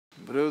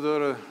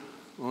Brüder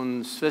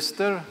und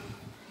Schwestern,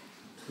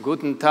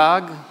 guten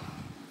Tag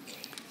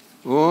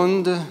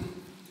und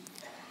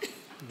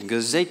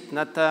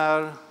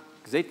gesegneten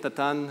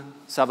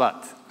Sabbat.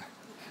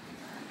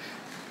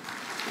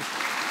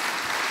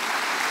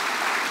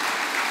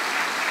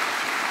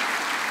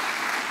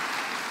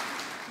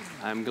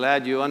 I'm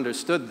glad you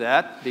understood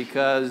that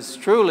because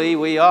truly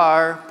we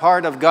are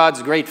part of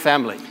God's great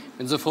family.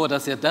 Ich bin so froh,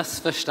 dass ihr das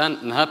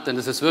verstanden habt, denn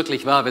es ist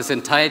wirklich wahr, wir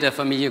sind Teil der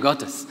Familie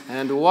Gottes.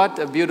 And what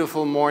a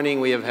beautiful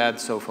morning we have had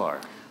so far.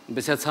 Und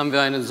bis jetzt haben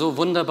wir einen so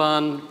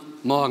wunderbaren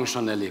Morgen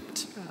schon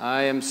erlebt.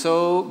 I am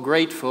so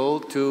grateful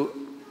to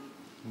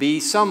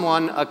be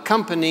someone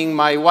accompanying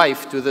my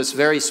wife to this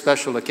very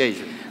special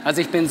occasion.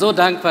 Also ich bin so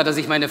dankbar, dass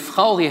ich meine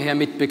Frau hierher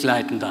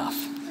mitbegleiten darf.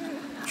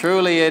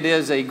 Truly it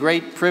is a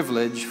great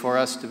privilege for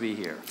us to be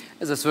here.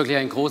 Es ist wirklich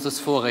ein großes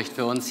Vorrecht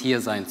für uns,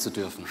 hier sein zu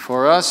dürfen.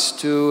 For us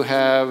to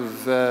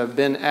have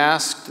been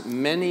asked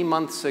many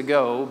months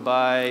ago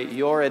by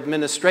your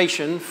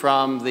administration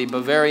from the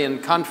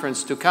Bavarian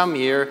Conference to come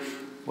here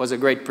was a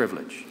great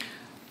privilege.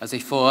 Als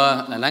ich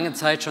vor einer langen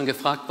Zeit schon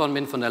gefragt worden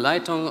bin von der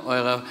Leitung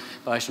eurer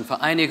bayerischen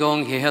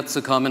Vereinigung, hierher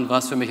zu kommen, war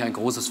es für mich ein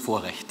großes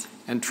Vorrecht.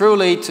 And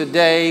truly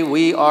today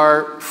we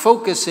are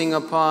focusing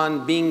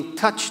upon being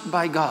touched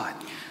by God.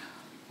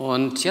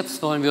 Und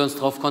jetzt wollen wir uns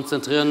darauf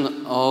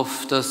konzentrieren,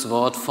 auf das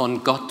Wort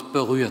von Gott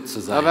berührt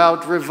zu sein.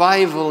 About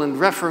revival and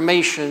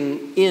reformation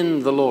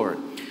in the Lord.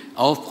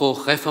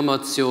 Aufbruch,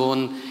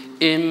 Reformation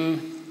im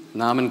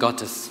Namen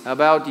Gottes.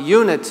 About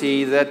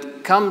unity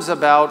that comes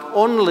about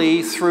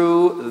only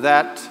through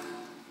that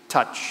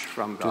touch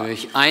from God.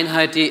 Durch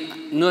Einheit, die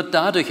nur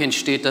dadurch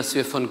entsteht, dass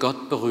wir von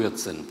Gott berührt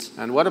sind.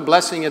 And what a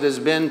blessing it has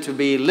been to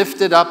be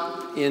lifted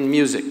up in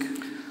music.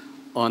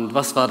 Und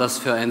was war das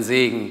für ein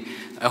Segen,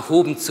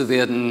 erhoben zu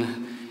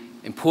werden,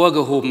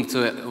 emporgehoben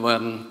zu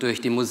werden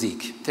durch die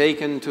Musik.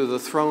 Taken to the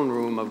throne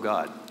room of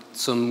God.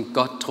 Zum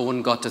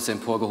Thron Gottes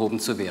emporgehoben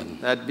zu werden.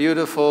 That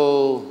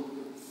beautiful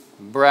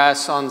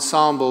brass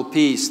ensemble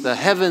piece, the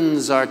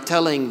heavens are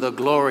telling the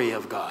glory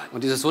of God.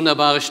 Und dieses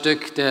wunderbare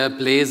Stück der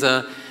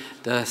Bläser,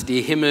 das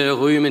die Himmel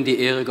rühmen die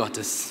Ehre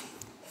Gottes.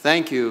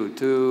 Thank you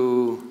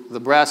to the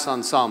brass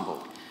ensemble.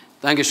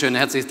 Dankeschön,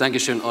 herzliches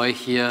Dankeschön euch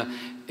hier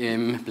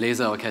im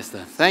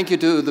Bläserorchester. Thank you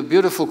to the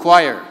beautiful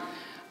choir.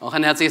 Auch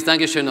ein herzliches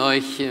Dankeschön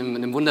euch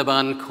in dem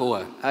wunderbaren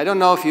Chor. I don't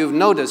know if you've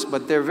noticed,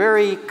 but they're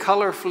very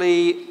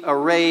colorfully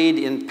arrayed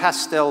in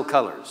pastel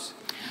colors.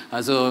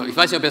 Also, ich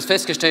weiß nicht, ob ihr es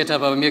festgestellt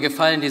habt, aber mir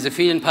gefallen diese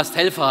vielen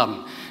Pastellfarben.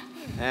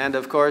 And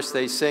of course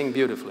they sing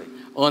beautifully.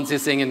 Und sie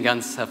singen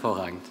ganz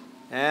hervorragend.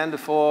 And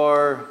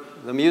for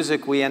the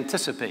music we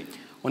anticipate.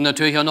 Und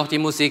natürlich auch noch die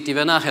Musik, die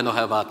wir nachher noch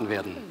erwarten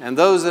werden. And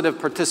those that have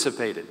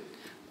participated.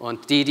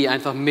 Und die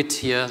einfach mit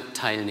hier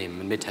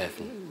teilnehmen und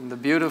mithelfen. The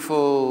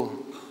beautiful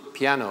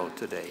piano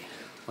today.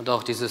 Und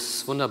auch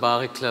dieses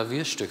wunderbare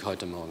Klavierstück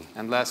heute Morgen.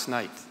 And last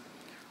night.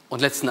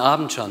 Und letzten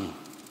Abend schon.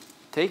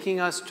 Taking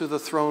us to the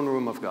throne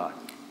room of God.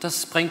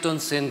 Das bringt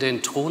uns in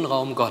den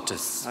Thronraum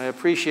Gottes. I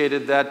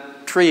appreciated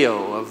that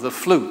trio of the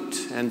flute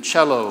and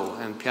cello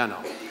and piano.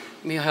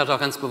 Mir hat auch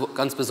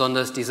ganz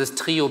besonders dieses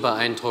Trio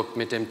beeindruckt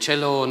mit dem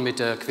Cello und mit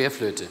der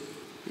Querflöte.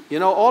 You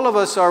know, all of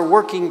us are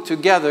working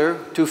together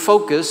to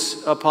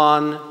focus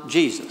upon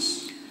Jesus.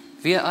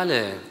 Wir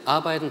alle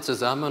arbeiten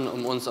zusammen,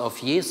 um uns auf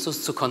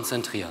Jesus zu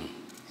konzentrieren.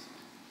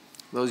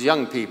 Those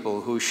young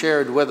people who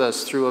shared with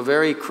us through a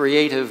very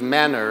creative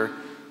manner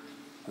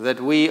that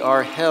we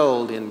are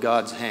held in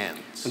God's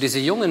hands. Und diese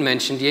jungen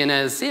Menschen, die in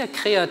einer sehr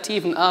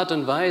kreativen Art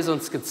und Weise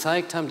uns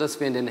gezeigt haben, dass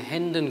wir in den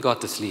Händen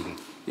Gottes liegen.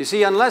 You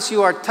see, unless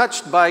you are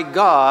touched by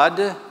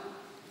God,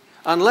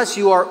 unless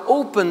you are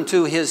open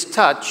to His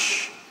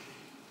touch,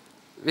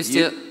 wisst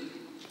ihr,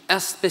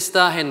 erst bis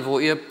dahin, wo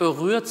ihr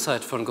berührt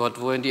seid von Gott,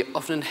 wo ihr in die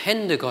offenen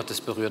Hände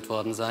Gottes berührt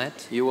worden seid,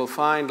 you will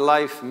find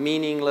life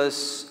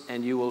meaningless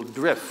and you will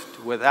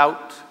drift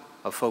without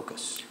a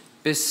focus.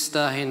 bis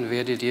dahin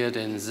werdet ihr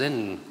den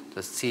Sinn,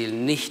 das Ziel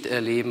nicht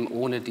erleben,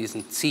 ohne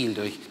dieses Ziel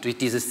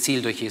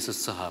durch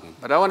Jesus zu haben.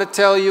 But I want to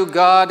tell you,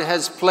 God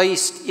has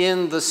placed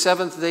in the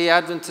Seventh-day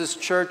Adventist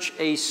Church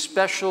a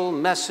special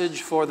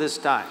message for this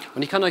time.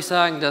 Und ich kann euch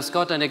sagen, dass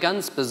Gott eine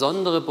ganz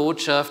besondere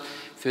Botschaft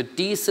für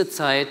diese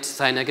Zeit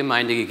seiner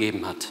Gemeinde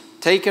gegeben hat.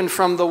 Taken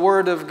from the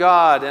Word of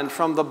God and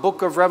from the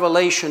book of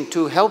Revelation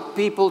to help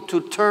people to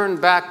turn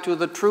back to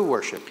the true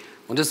worship.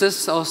 Und es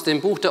ist aus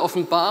dem Buch der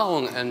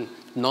Offenbarung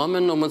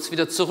entnommen, um uns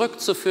wieder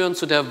zurückzuführen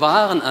zu der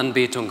wahren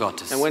Anbetung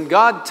Gottes. And when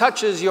God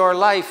touches your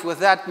life with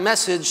that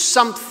message,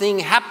 something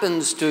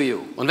happens to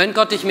you. Und wenn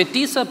Gott dich mit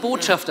dieser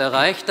Botschaft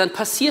erreicht, dann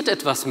passiert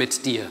etwas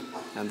mit dir.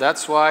 And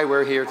that's why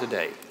we're here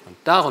today. Und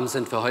darum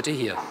sind wir heute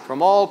hier.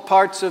 From all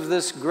parts of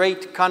this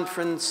great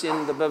conference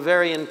in the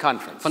Bavarian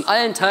Conference. Von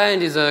allen Teilen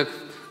dieser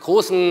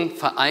großen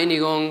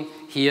Vereinigung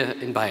hier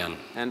in Bayern.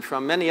 And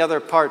from many other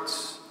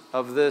parts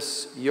of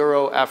this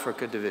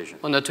Euro-Africa division.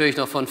 Und natürlich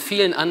noch von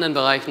vielen anderen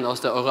Bereichen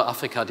aus der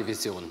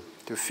Euro-Afrika-Division.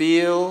 To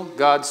feel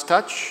God's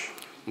touch.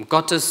 Um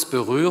Gottes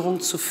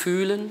Berührung zu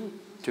fühlen.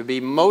 To be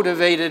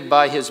motivated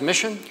by His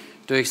mission.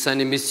 Durch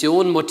seine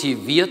Mission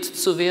motiviert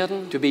zu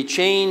werden. To be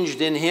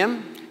changed in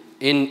Him.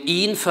 in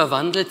ihn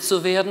verwandelt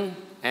zu werden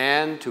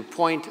and to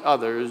point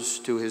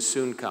others to his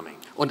soon coming.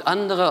 und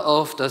andere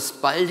auf das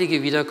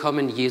baldige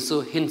Wiederkommen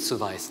Jesu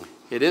hinzuweisen.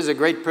 It is a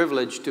great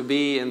privilege to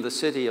be in the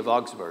city of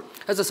Augsburg.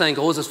 Es ist ein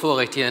großes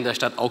Vorrecht, hier in der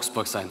Stadt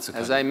Augsburg sein zu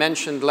As können. I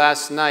mentioned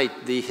last night,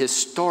 the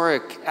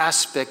historic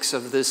aspects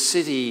of this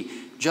city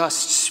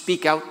just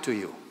speak out to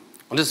you.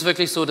 Und es ist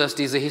wirklich so, dass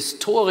diese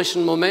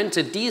historischen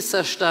Momente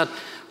dieser Stadt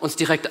uns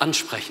direkt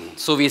ansprechen,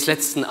 so wie es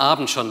letzten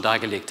Abend schon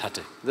dargelegt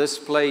hatte. This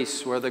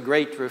place where the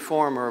great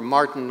reformer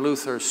Martin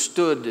Luther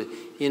stood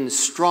in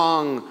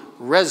strong,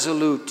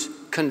 resolute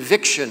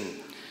conviction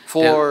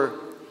for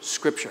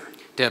Scripture.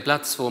 Der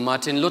Platz, wo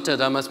Martin Luther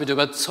damals mit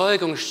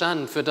Überzeugung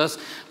stand für das,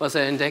 was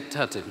er entdeckt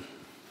hatte.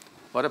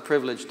 What a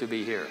privilege to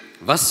be here.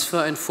 Was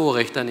für ein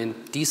Vorrecht, dann in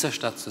dieser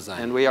Stadt zu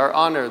sein. And we are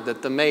honored that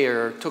the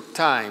mayor took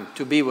time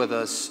to be with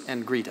us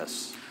and greet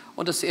us.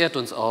 Und es ehrt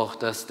uns auch,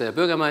 dass der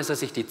Bürgermeister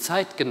sich die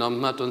Zeit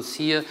genommen hat, uns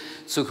hier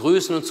zu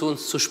grüßen und zu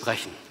uns zu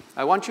sprechen.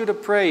 I want you to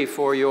pray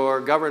for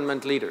your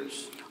government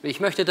leaders. Und ich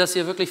möchte, dass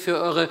ihr wirklich für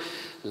eure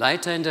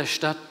Leiter in der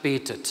Stadt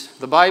betet.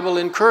 The Bible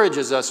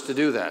encourages us to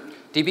do that.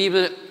 Die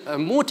Bibel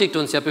ermutigt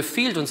uns, ja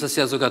befiehlt uns das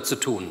ja sogar zu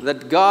tun.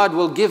 That God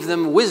will give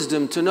them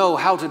wisdom to know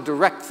how to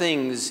direct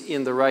things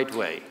in the right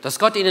way. Dass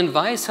Gott ihnen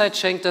Weisheit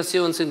schenkt, dass sie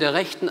uns in der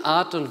rechten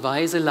Art und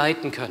Weise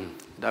leiten können.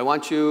 And I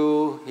want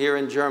you here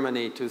in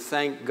Germany to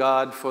thank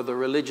God for the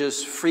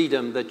religious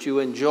freedom that you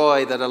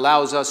enjoy that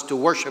allows us to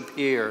worship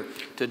here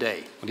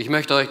today. Und ich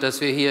möchte euch, dass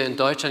wir hier in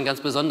Deutschland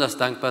ganz besonders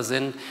dankbar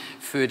sind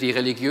für die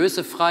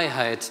religiöse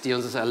Freiheit, die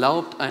uns es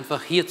erlaubt,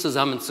 einfach hier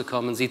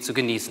zusammenzukommen, sie zu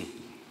genießen.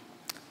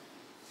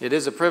 It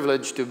is a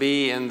privilege to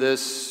be in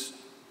this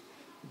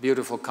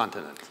beautiful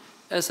continent.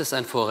 Es ist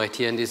ein Vorrecht,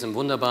 hier in diesem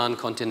wunderbaren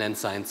Kontinent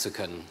sein zu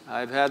können.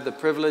 I've had the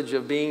privilege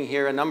of being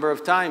here a number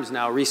of times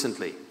now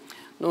recently.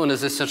 Nun,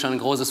 es ist ja schon ein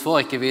großes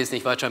Vorrecht gewesen.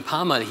 Ich war schon ein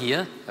paar Mal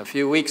hier. A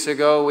few weeks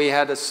ago we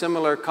had a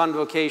similar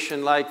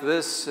convocation like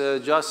this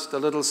just a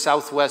little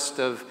southwest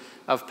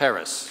of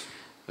Paris.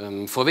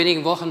 Vor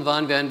wenigen Wochen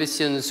waren wir ein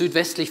bisschen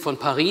südwestlich von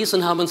Paris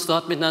und haben uns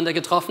dort miteinander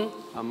getroffen.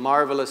 A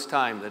marvelous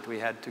time that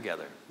we had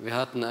together. Wir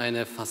hatten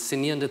eine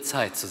faszinierende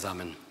Zeit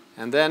zusammen.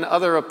 And then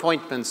other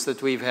appointments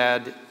that we've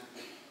had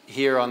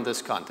here on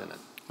this continent.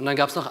 Und dann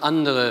gab es noch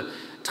andere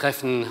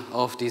Treffen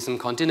auf diesem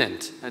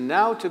Kontinent. And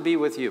now to be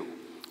with you.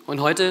 Und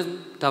heute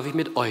darf ich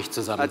mit euch A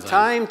zusammen sein.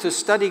 time to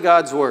study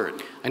God's Word.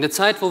 Eine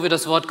Zeit, wo wir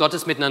das Wort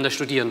Gottes miteinander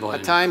studieren A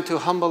wollen. time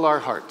to humble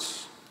our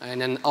hearts.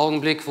 Einen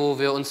Augenblick, wo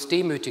wir uns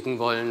demütigen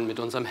wollen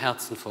mit unserem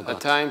Herzen vor A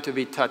Gott. time to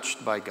be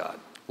touched by God.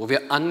 Wo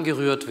wir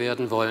angerührt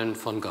werden wollen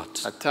von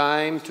Gott. A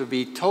time to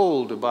be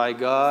told by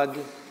God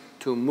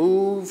to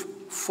move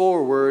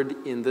forward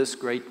in this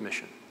great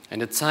mission.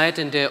 Eine Zeit,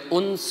 in der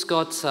uns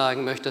Gott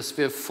sagen möchte, dass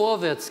wir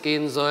vorwärts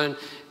gehen sollen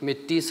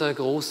mit dieser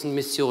großen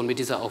Mission, mit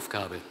dieser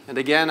Aufgabe. And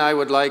again, I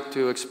would like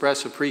to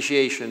express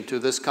appreciation to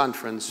this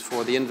conference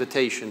for the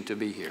invitation to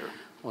be here.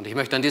 Und ich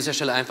möchte an dieser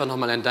Stelle einfach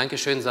nochmal ein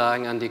Dankeschön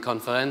sagen an die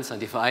Konferenz, an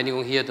die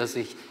Vereinigung hier, dass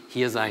ich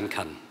hier sein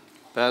kann.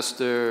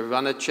 Pastor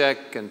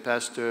Vanacek and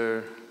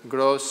Pastor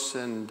Gross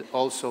and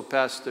also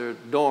Pastor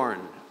Dorn,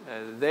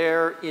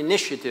 their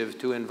initiative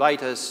to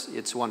invite us,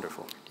 it's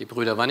wonderful. Die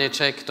Brüder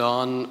Wanecek,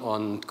 Dorn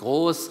und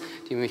Groß,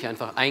 die mich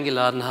einfach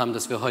eingeladen haben,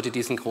 dass wir heute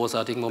diesen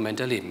großartigen Moment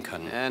erleben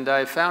können. And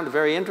I found a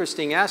very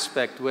interesting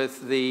aspect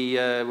with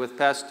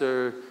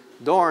Pastor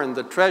Dorn,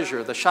 the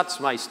treasurer, the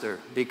Schatzmeister,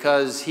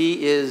 because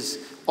he is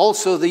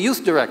also the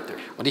youth director.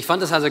 Und ich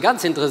fand es also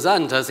ganz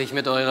interessant, dass ich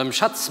mit eurem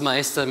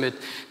Schatzmeister, mit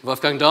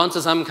Wolfgang Dorn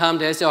zusammenkam,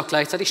 der ist ja auch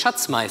gleichzeitig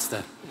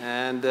Schatzmeister.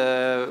 And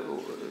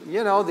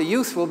you know, the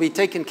youth will be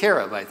taken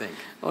care of, I think.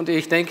 Und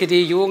ich denke,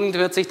 die Jugend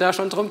wird sich da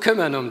schon drum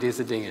kümmern, um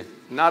diese Dinge.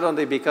 Not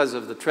only because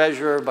of the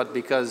treasurer, but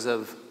because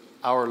of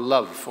our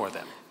love for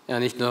them. Ja,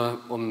 nicht nur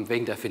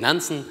wegen der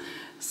Finanzen,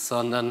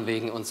 sondern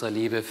wegen unserer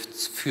Liebe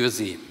für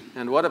sie.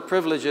 And what a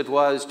privilege it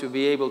was to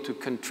be able to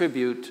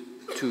contribute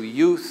to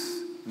youth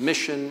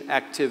mission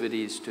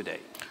activities today.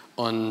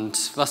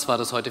 Und was war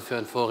das heute für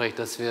ein Vorrecht,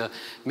 dass wir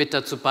mit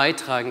dazu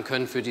beitragen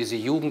können für diese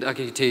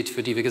Jugendaktivität,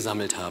 für die wir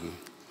gesammelt haben.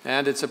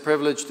 And it's a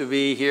privilege to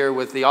be here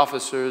with the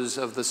officers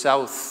of the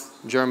South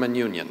German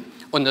Union.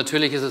 Und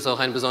natürlich ist es auch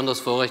ein besonderes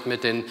Vorrecht,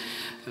 mit den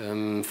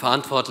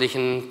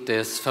Verantwortlichen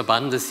des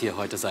Verbandes hier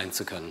heute sein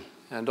zu können.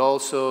 And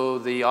also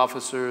the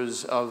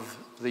officers of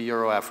the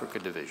Euro-Africa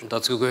Division. Und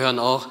dazu gehören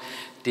auch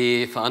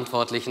die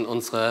Verantwortlichen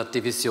unserer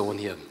Division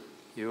hier.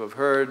 You have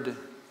heard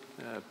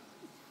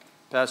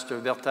Pastor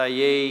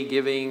Bertaillé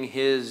giving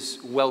his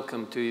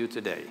welcome to you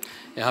today.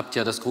 Ihr habt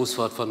ja das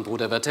Grußwort von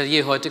Bruder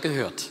Bertaillé heute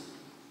gehört.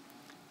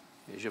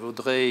 Je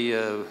voudrais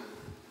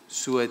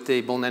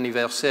souhaiter bon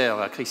anniversaire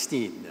à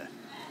Christine.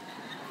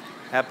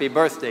 Happy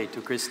birthday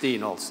to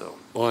Christine also.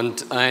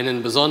 Und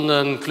einen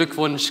besonderen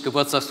Glückwunsch,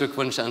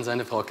 Geburtstagsglückwunsch an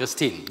seine Frau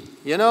Christine.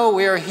 You know,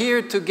 we are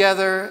here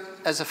together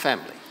as a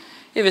family.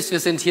 Ihr wisst, wir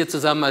sind hier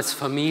zusammen als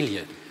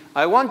Familie.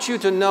 I want you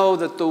to know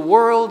that the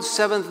World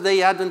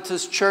Seventh-day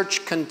Adventist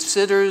Church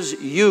considers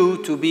you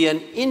to be an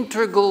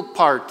integral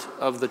part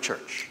of the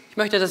church. Ich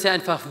möchte, dass ihr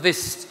einfach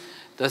wisst,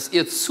 dass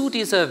ihr zu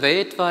dieser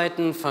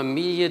weltweiten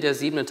Familie der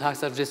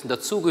Siebenten-Tags-Adventisten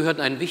dazugehört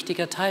und ein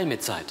wichtiger Teil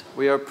mit seid.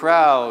 We are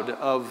proud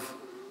of,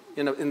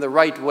 in the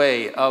right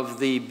way, of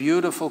the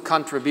beautiful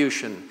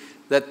contribution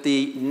that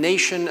the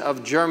nation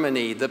of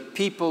Germany, the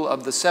people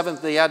of the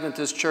Seventh-day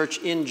Adventist Church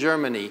in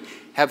Germany,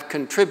 have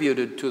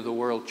contributed to the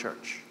world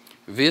church.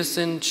 Wir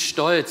sind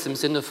stolz im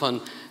Sinne von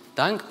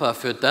dankbar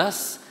für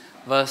das,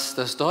 was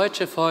das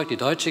deutsche Volk, die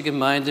deutsche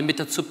Gemeinde mit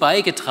dazu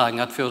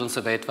beigetragen hat für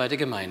unsere weltweite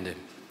Gemeinde.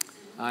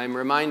 I'm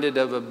reminded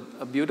of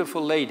a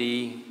beautiful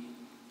lady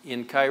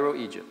in Cairo,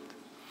 Egypt.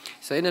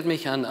 Es erinnert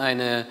mich an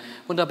eine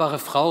wunderbare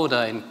Frau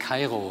da in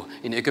Kairo,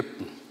 in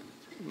Ägypten.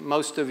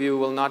 Most of you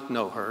will not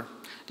know her.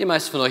 Die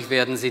meisten von euch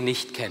werden sie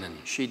nicht kennen.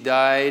 She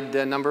died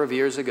a number of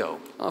years ago.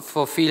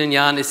 Vor vielen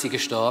Jahren ist sie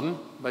gestorben.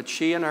 But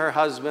she and her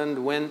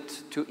husband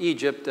went to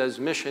Egypt as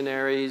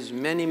missionaries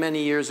many,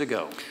 many years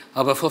ago.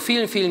 Aber vor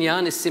vielen, vielen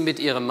Jahren ist sie mit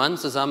ihrem Mann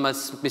zusammen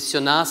als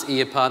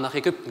Missionarsehepaar nach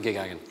Ägypten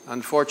gegangen.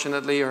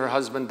 Unfortunately, her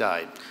husband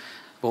died.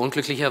 Aber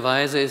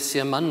unglücklicherweise ist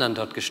ihr Mann dann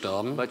dort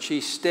gestorben. But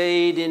she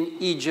stayed in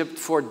Egypt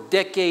for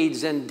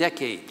decades and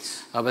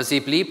decades, Aber sie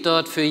blieb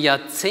dort für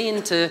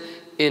Jahrzehnte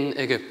in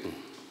Ägypten,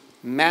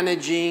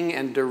 managing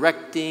and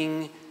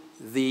directing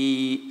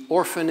the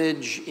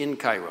orphanage in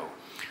Cairo,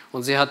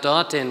 und sie hat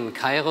dort in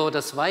Kairo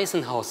das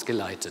Waisenhaus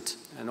geleitet.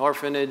 an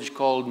orphanage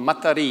called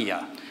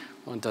Mataria.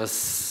 Und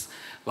das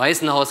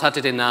Waisenhaus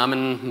hatte den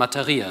Namen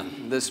Mataria.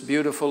 This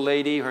beautiful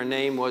lady, her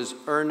name was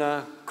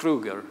Erna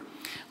Kruger,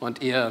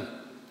 Und ihr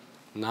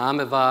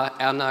Name war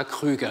Erna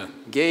Krüger.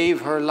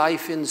 gave her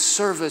life in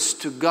service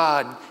to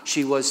God.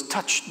 She was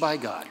touched by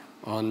God.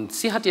 Und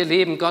sie hat ihr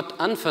Leben Gott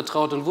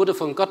anvertraut und wurde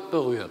von Gott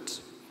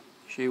berührt.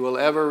 She will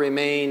ever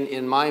remain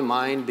in my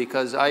mind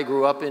because I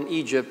grew up in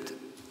Egypt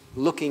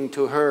looking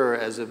to her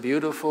as a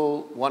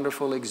beautiful,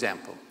 wonderful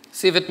example.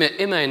 Sie wird mir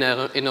immer in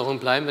Erinnerung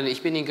bleiben, denn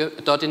ich bin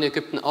dort in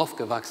Ägypten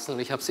aufgewachsen und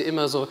ich habe sie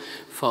immer so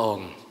vor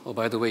Augen. Oh,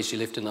 by the way, she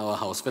lived in our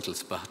house,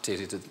 Wittelsbach, till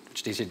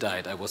she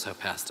died. I was her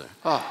pastor.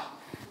 Oh,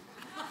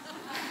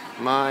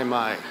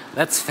 my.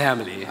 That's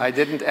family. I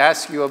didn't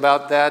ask you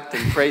about that,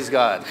 and praise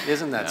God.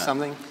 Isn't that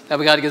something? Ich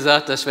habe gerade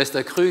gesagt, dass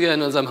Schwester Krüger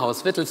in unserem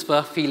Haus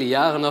Wittelsbach viele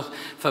Jahre noch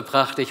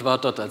verbracht. Ich war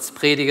dort als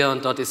Prediger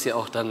und dort ist sie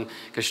auch dann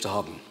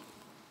gestorben.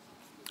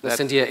 Das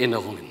sind die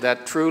Erinnerungen.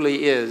 That truly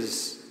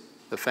is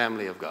the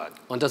family of God.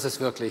 Und das ist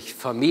wirklich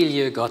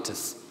Familie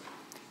Gottes.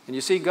 And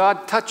you see,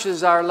 God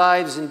touches our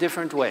lives in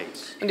different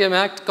ways. Und ihr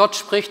merkt, Gott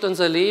spricht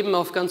unser Leben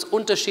auf ganz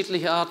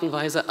unterschiedliche Art und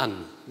Weise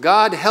an.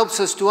 God helps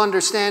us to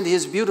understand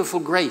His beautiful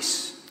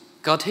grace.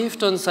 Gott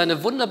hilft uns,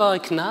 seine wunderbare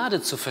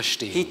Gnade zu He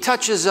verstehen.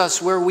 touches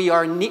us where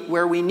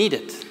we need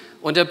it.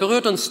 Und er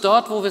berührt uns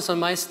dort, wo wir es am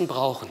meisten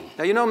brauchen.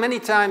 Now, you know, many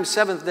times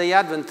Seventh-day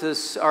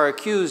Adventists are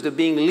accused of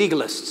being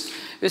legalists.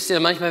 Wisst ihr,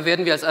 manchmal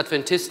werden wir als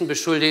Adventisten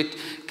beschuldigt,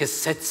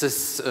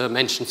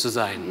 Gesetzesmenschen zu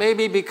sein.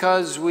 Maybe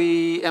because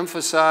we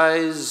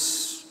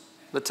emphasize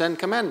the Ten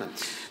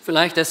Commandments.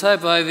 Vielleicht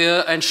deshalb, weil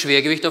wir ein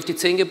Schwergewicht auf die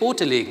 10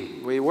 Gebote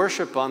legen. We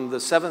worship on the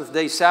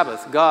seventh-day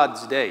Sabbath,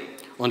 God's day.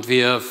 Und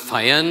wir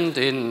feiern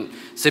den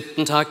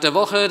 7. Tag der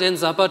Woche, den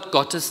Sabbat,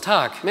 Gottes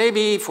Tag.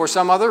 Maybe for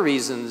some other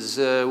reasons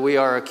we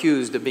are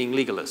accused of being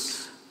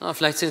legalists.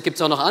 Vielleicht gibt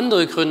es auch noch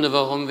andere Gründe,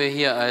 warum wir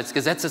hier als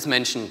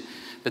Gesetzesmenschen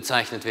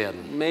bezeichnet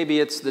werden. Maybe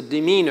it's the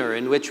demeanor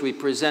in which we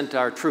present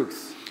our truth.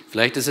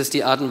 Vielleicht ist es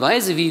die Art und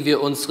Weise, wie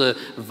wir unsere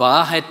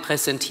Wahrheit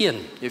präsentieren.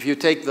 If you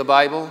take the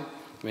Bible,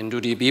 Wenn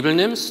du die Bibel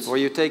nimmst or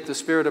you take the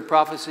spirit of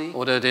prophecy,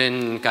 oder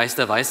den Geist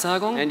der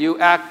Weissagung and you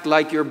act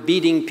like you're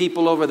beating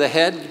people over the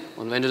head,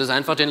 und wenn du das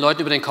einfach den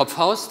Leuten über den Kopf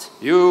haust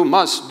you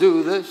must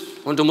do this,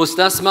 und du musst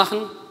das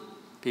machen,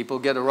 people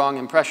get a wrong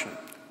impression.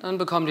 dann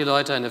bekommen die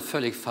Leute einen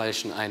völlig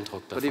falschen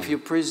Eindruck But if davon. you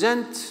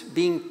present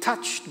being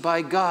touched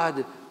by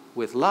God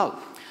with love,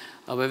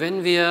 Aber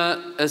wenn wir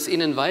es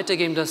ihnen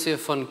weitergeben, dass wir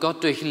von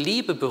Gott durch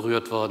Liebe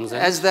berührt worden sind,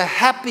 as the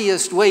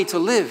happiest way to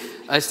live,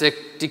 als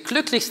die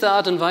glücklichste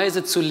Art und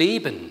Weise zu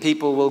leben,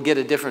 people will get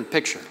a different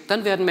picture.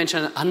 dann werden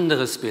Menschen ein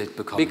anderes Bild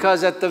bekommen.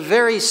 Because at the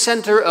very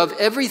center of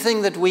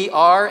everything that we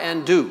are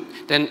and do,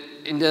 Denn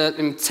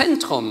im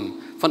Zentrum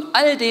von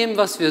all dem,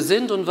 was wir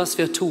sind und was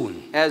wir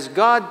tun, as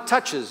God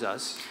touches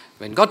us,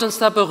 wenn Gott uns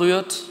da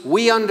berührt,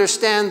 we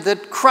understand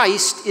that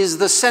Christ is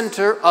the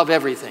center of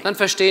everything. dann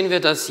verstehen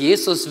wir, dass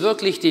Jesus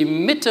wirklich die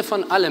Mitte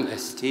von allem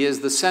ist. He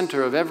is the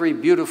center of every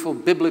beautiful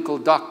biblical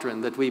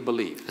doctrine that we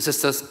believe.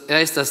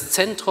 Er ist das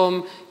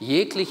Zentrum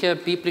jeglicher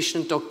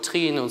biblischen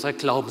Doktrin, unserer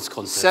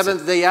Glaubensgrundsätze.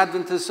 Seventh-day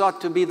Adventists ought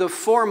to be the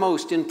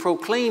foremost in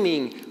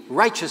proclaiming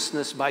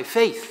righteousness by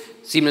faith.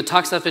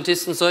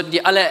 Siebenten-Tags-Adventisten sollten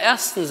die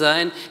allerersten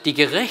sein, die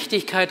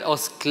Gerechtigkeit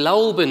aus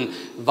Glauben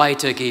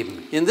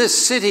weitergeben. In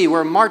this city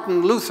where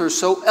Martin Luther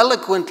so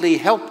eloquently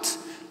helped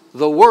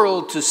the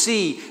world to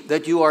see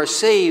that you are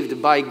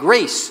saved by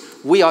grace,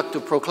 we ought to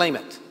proclaim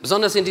it.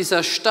 Besonders in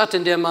dieser Stadt,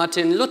 in der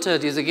Martin Luther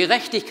diese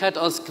Gerechtigkeit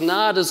aus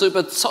Gnade so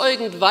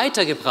überzeugend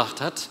weitergebracht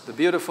hat. The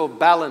beautiful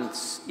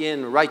balance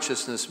in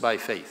righteousness by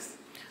faith.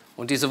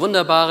 Und diese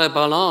wunderbare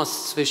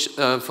Balance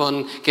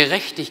von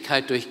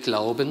Gerechtigkeit durch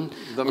Glauben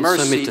uns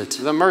vermittelt.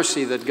 The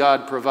mercy that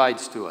God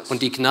provides to us.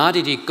 Und die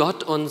Gnade, die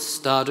Gott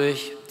uns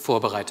dadurch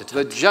vorbereitet the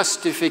hat.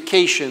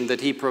 justification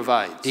that he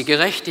provides, Die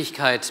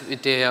Gerechtigkeit,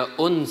 mit der er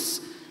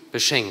uns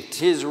beschenkt.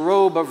 his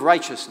robe of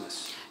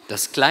righteousness.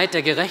 Das Kleid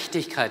der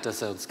Gerechtigkeit,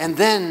 das er uns gibt. And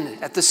then,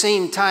 at the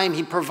same time,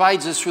 he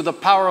provides us through the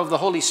power of the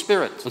Holy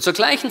Spirit. Und zur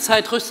gleichen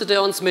Zeit rüstet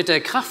er uns mit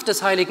der Kraft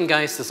des Heiligen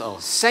Geistes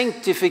aus.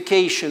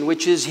 Sanctification,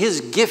 which is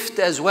his gift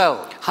as well,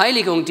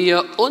 Heiligung, die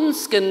er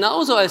uns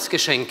genauso als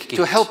Geschenk to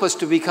gibt, help us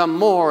to become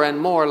more and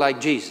more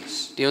like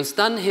Jesus. die uns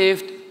dann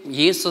hilft,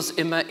 Jesus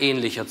immer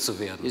ähnlicher zu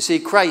werden. You see,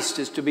 Christ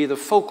is to be the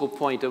focal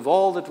point of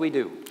all that we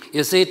do.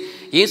 Ihr seht,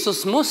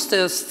 Jesus muss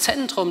das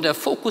Zentrum, der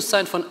Fokus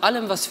sein von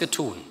allem, was wir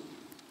tun.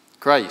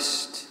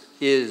 Christ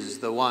is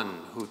the one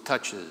who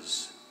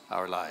touches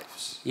our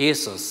lives.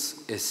 Jesus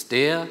ist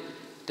der,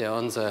 der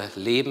unser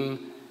Leben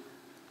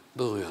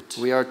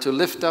berührt. We are to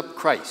lift up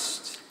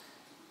Christ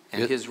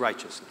and his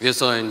righteousness. Wir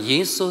sollen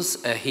Jesus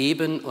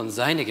erheben und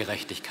seine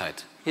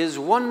Gerechtigkeit. His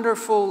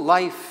wonderful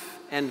life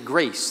and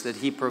grace that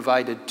he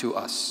provided to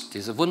us.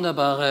 Diese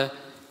wunderbare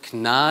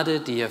Gnade,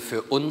 die er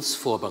für uns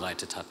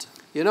vorbereitet hat.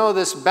 You know,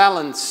 this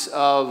balance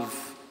of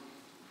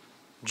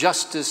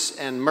justice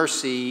and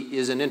mercy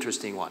is an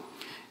interesting one.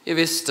 Ihr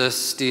wisst,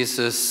 dass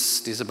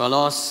diese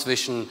Balance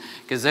zwischen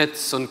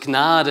Gesetz und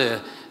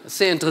Gnade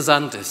sehr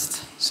interessant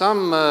ist.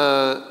 Some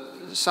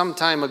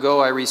time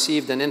ago I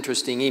received an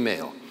interesting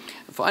email.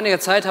 Vor einiger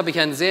Zeit habe ich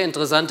eine sehr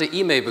interessante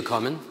E-Mail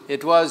bekommen.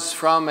 It was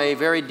from a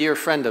very dear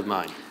friend of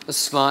mine.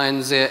 Es war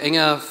ein sehr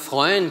enger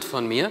Freund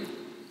von mir.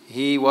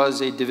 He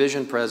was a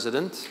division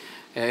president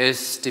Er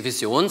ist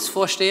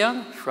Divisionsvorsteher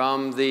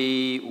from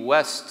the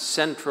West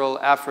Central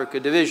Africa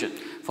Division.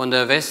 von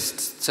der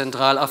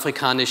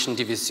Westzentralafrikanischen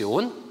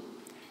Division.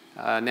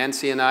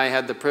 Nancy and I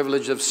had the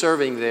privilege of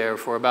serving there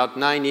for about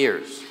 9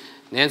 years.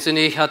 Nancy und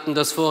ich hatten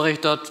das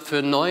Vorrecht, dort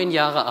für 9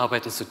 Jahre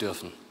arbeiten zu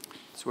dürfen.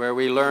 It's where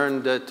we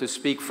learned to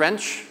speak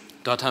French.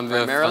 Dort haben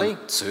wir Primarily.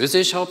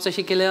 Französisch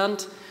hauptsächlich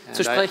gelernt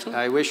zu sprechen.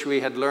 I wish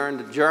we had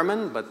learned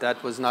German, but that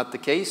was not the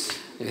case.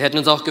 Wir hätten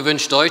uns auch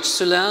gewünscht, Deutsch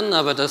zu lernen,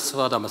 aber das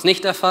war damals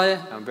nicht der Fall.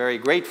 I'm very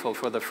grateful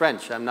for the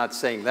French. I'm not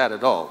saying that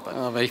at all.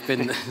 Aber ich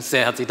bin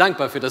sehr herzlich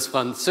dankbar für das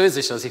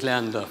Französisch, das ich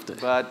lernen durfte.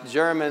 But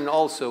German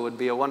also would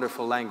be a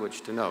wonderful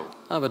language to know.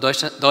 Aber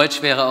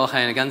Deutsch wäre auch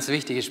eine ganz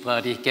wichtige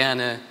Sprache, die ich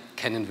gerne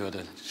kennen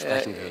würde,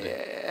 sprechen würde.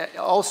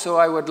 Also,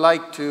 I would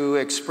like to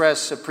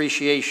express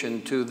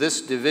appreciation to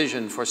this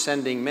division for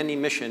sending many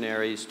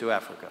missionaries to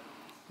Africa.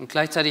 Und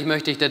gleichzeitig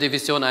möchte ich der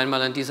Division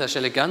einmal an dieser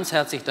Stelle ganz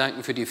herzlich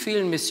danken für die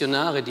vielen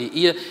Missionare, die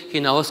ihr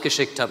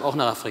hinausgeschickt habt, auch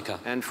nach Afrika.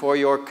 And for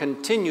your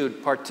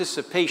continued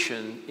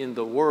participation in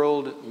the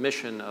world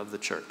mission of the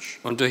church.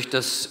 Und durch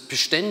das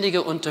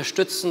beständige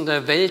Unterstützen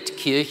der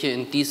Weltkirche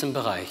in diesem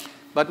Bereich.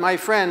 But my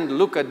friend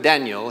Luca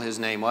Daniel, his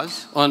name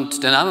was,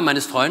 Und der Name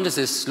meines Freundes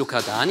ist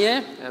Luca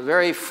Daniel. a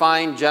very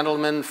fine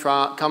gentleman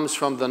comes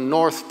from the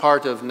north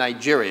part of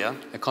Nigeria.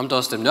 Er kommt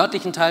aus dem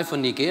nördlichen Teil von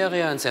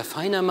Nigeria, ein sehr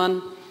feiner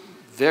Mann.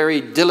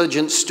 Very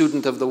diligent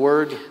student of the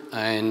word,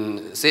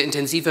 Ein sehr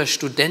intensiver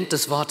Student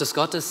des Wortes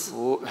Gottes,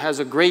 who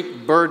has a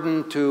great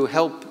burden to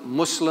help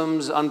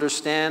Muslims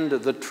understand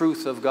the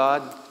truth of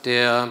God.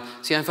 der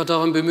sich einfach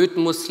darum bemüht,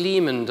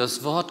 Muslimen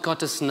das Wort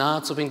Gottes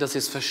nahezubringen, dass sie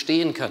es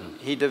verstehen können.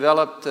 He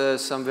developed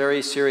some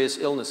very serious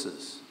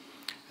illnesses.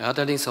 Er hat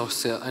allerdings auch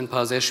ein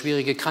paar sehr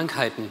schwierige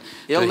Krankheiten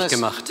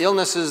durchgemacht.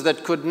 Illnesses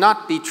that could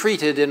not be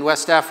treated in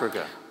West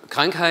Africa.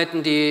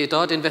 Krankheiten, die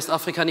dort in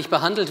Westafrika nicht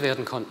behandelt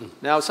werden konnten.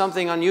 Now,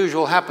 something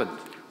unusual happened.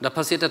 Und da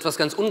passiert etwas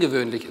ganz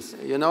Ungewöhnliches.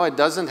 You know, it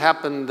doesn't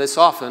happen this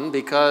often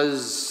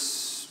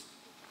because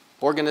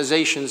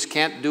organizations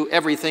can't do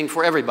everything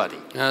for everybody.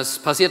 Es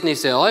passiert nicht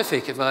sehr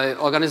häufig, weil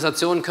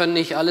Organisationen können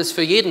nicht alles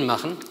für jeden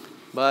machen.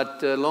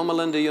 But Loma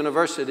Linda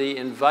University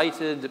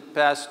invited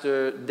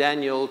Pastor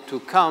Daniel to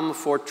come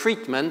for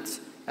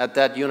treatment at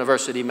that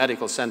University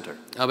Medical Center.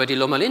 Aber die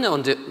Loma Linda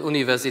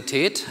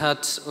Universität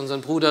hat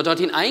unseren Bruder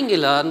dorthin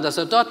eingeladen, dass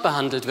er dort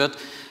behandelt wird,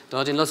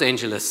 dort in Los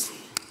Angeles.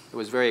 It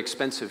was very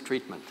expensive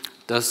treatment.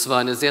 Das war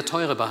eine sehr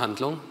teure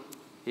Behandlung.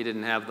 He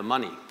didn't have the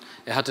money.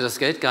 Er hatte das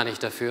Geld gar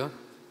nicht dafür.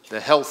 The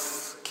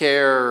health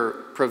care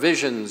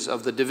provisions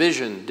of the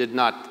division did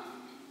not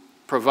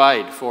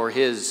provide for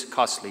his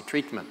costly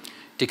treatment.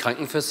 Die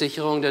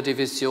Krankenversicherung der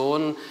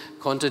Division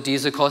konnte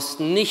diese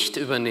Kosten nicht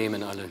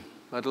übernehmen, alle.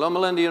 But Loma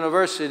Linda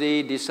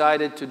University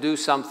decided to do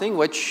something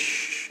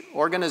which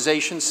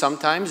organizations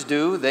sometimes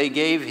do. They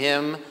gave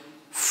him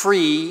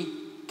free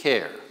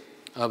care.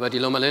 Aber die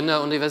Loma Linda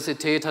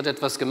Universität hat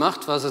etwas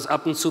gemacht, was es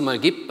ab und zu mal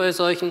gibt bei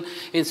solchen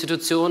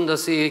Institutionen,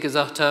 dass sie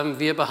gesagt haben,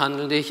 wir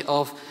behandeln dich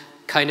auf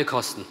keine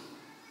Kosten.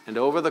 And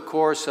over the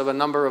course of a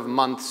number of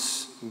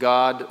months,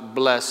 God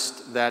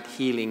blessed that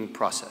healing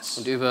process.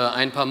 Und über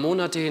ein paar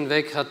Monate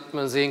hinweg hat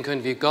man sehen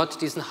können, wie Gott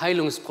diesen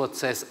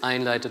Heilungsprozess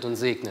einleitet und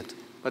segnet.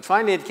 But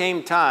finally it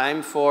came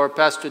time for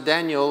Pastor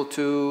Daniel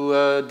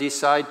to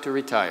decide to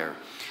retire.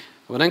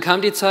 Aber dann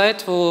kam die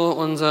Zeit, wo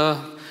unser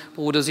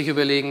Bruder sich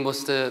überlegen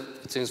musste,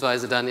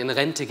 beziehungsweise dann in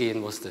Rente gehen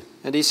musste.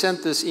 And he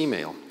sent this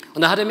email.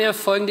 Und da hat er mir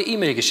folgende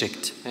E-Mail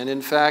geschickt. And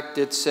in fact,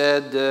 it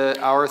said,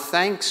 our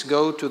thanks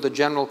go to the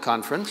General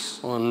Conference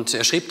Und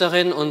er schrieb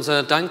darin,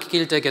 unser Dank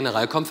gilt der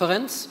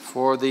Generalkonferenz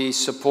for the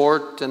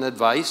support and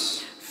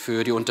advice,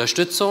 für die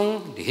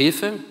Unterstützung, die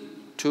Hilfe,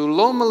 to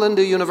Loma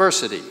Linda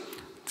University.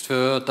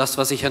 für das,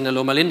 was ich an der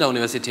Loma Linda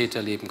Universität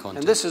erleben And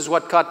konnte. this is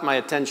what caught my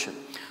attention.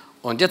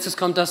 Und jetzt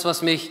kommt das,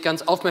 was mich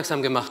ganz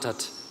aufmerksam gemacht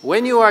hat.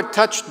 When you are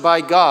touched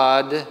by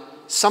God,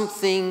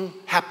 something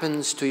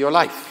happens to your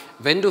life.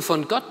 Wenn du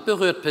von Gott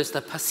berührt bist,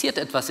 da passiert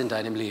etwas in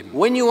deinem Leben.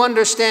 When you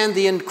understand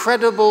the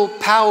incredible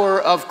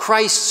power of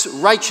Christ's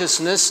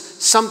righteousness,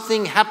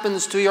 something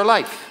happens to your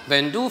life.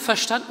 Wenn du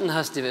verstanden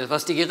hast,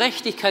 was die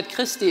Gerechtigkeit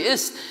Christi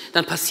ist,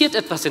 dann passiert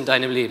etwas in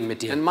deinem Leben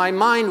mit dir. And my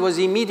mind was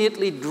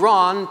immediately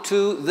drawn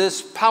to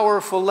this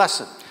powerful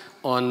lesson.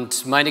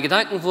 Und meine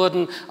Gedanken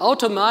wurden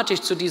automatisch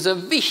zu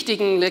dieser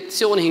wichtigen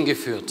Lektion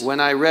hingeführt, When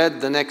I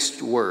read the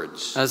next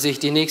words. als ich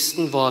die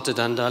nächsten Worte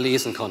dann da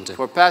lesen konnte.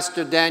 For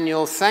Pastor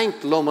Daniel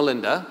thanked Loma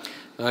Linda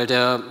Weil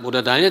der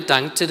Bruder Daniel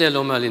dankte der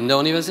Loma Linda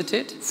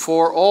Universität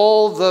for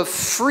all the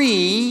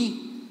free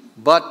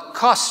but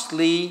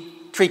costly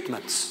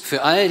treatments.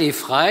 für all die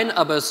freien,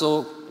 aber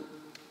so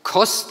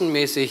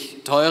kostenmäßig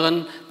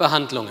teuren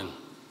Behandlungen.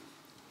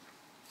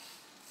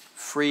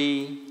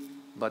 Free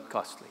but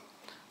costly.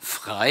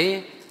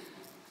 Frei,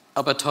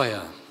 aber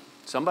teuer.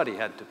 Somebody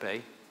had to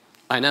pay.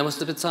 Einer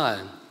musste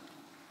bezahlen.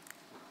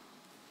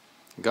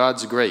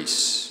 God's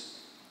grace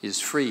is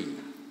free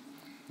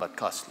but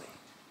costly.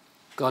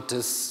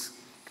 Gottes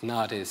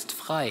Gnade ist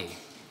frei,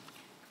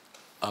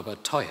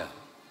 aber teuer.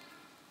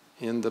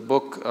 In the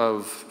book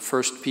of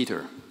 1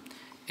 Peter,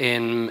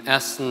 Im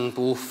ersten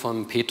Buch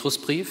vom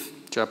Petrusbrief,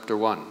 chapter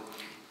 1,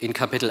 in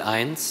Kapitel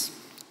 1,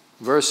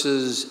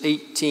 verses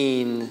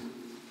 18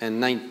 and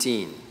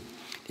 19.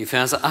 die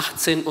Verse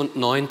 18 und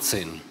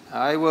 19.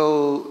 I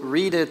will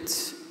read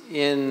it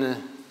in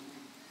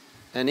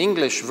an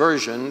English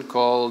version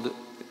called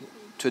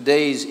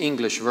today's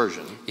English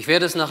version. Ich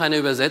werde es nach einer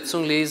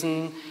Übersetzung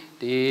lesen,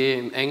 die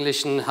im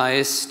Englischen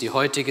heißt, die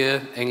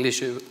heutige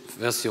englische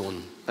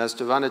Version.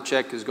 Pastor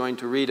Vanacek is going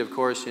to read, of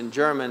course, in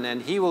German,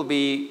 and he will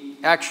be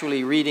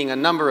actually reading a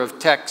number of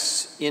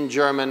texts in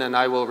German, and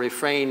I will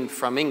refrain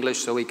from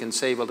English so we can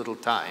save a little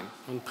time.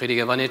 Und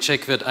Prediger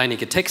Vanacek wird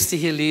einige Texte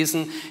hier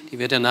lesen, die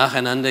wird er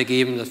nacheinander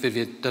geben, dass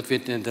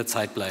wir in der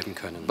Zeit bleiben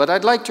können. But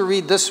I'd like to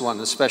read this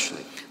one especially.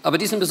 Aber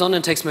diesen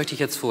besonderen Text möchte ich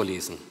jetzt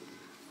vorlesen.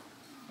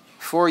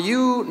 For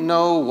you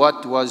know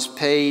what was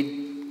paid,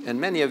 and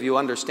many of you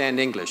understand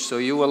English, so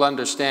you will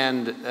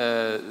understand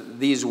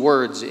these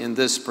words in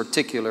this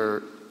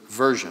particular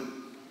version.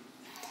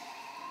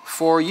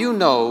 For you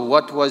know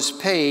what was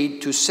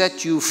paid to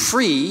set you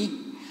free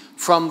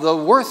from the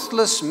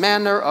worthless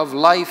manner of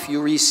life you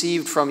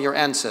received from your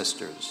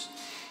ancestors.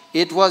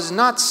 It was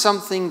not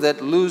something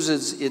that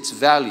loses its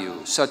value,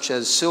 such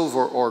as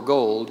silver or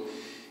gold.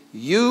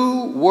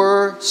 You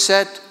were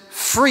set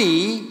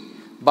free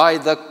by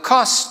the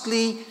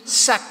costly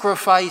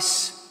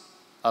sacrifice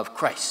of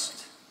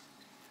Christ.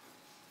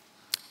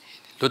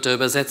 Luther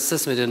übersetzt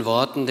es mit den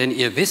Worten, denn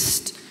ihr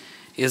wisst,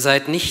 ihr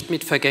seid nicht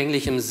mit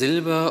vergänglichem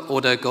Silber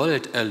oder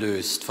Gold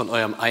erlöst von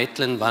eurem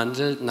eitlen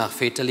Wandel nach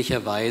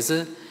väterlicher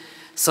Weise,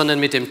 sondern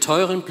mit dem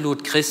teuren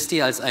Blut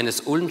Christi als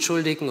eines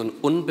unschuldigen und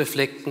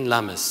unbefleckten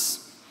Lammes.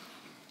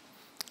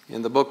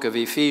 In the book of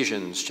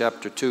Ephesians,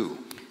 chapter 2,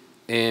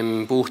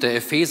 Im Buch der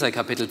Epheser,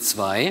 Kapitel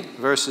 2,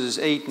 verses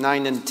 8,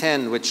 9, and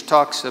 10, which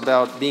talks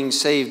about being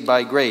saved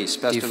by grace.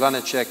 Pastor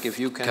Vanacek, if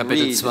you can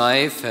Kapitel read.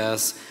 2,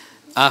 Vers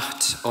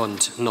 8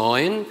 und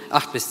 9,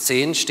 8 bis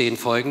 10 stehen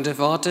folgende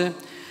Worte.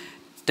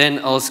 Denn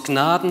aus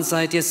Gnaden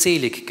seid ihr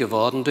selig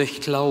geworden durch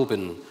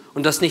Glauben,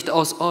 und das nicht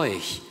aus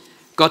euch.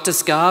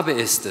 Gottes Gabe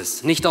ist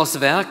es, nicht aus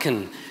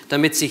Werken,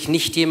 damit sich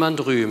nicht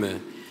jemand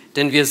rühme.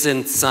 Denn wir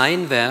sind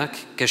sein Werk,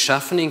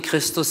 geschaffen in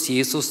Christus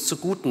Jesus zu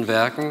guten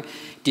Werken,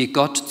 die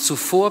Gott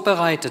zuvor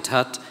bereitet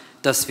hat,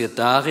 dass wir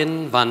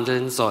darin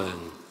wandeln sollen.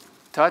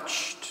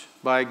 Touched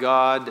by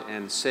God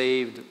and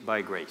saved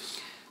by grace.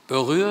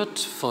 Berührt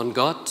von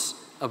Gott,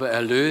 aber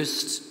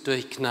erlöst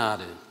durch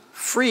Gnade.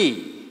 Free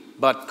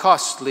but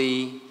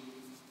costly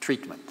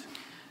treatment.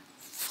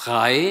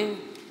 Frei,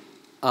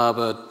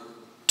 aber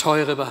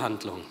teure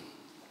Behandlung.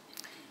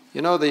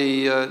 You know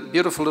the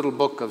beautiful little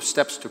book of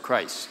Steps to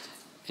Christ.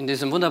 In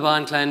diesem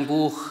wunderbaren kleinen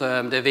Buch,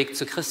 Der Weg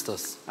zu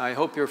Christus. I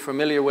hope you're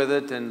familiar with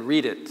it and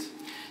read it.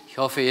 Ich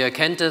hoffe, ihr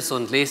kennt es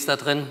und lest da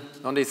drin.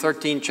 Only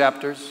 13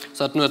 chapters, Es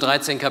hat nur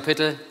 13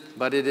 Kapitel,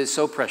 but it is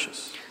so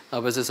precious.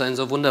 aber es ist ein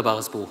so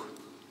wunderbares Buch.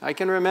 I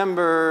can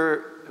remember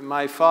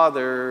my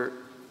father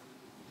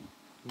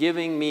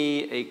giving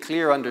me a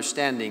clear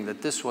understanding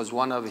that this was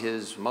one of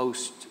his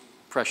most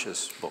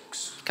precious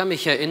books. Ich kann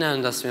mich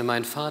erinnern, dass mir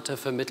mein Vater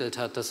vermittelt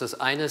hat, dass es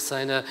eines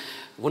seiner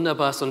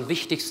wunderbarsten und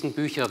wichtigsten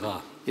Bücher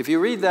war. If you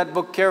read that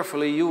book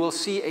carefully, you will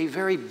see a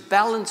very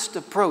balanced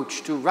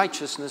approach to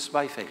righteousness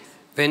by faith.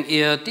 Wenn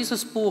ihr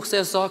dieses Buch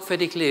sehr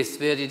sorgfältig lest,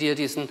 werdet ihr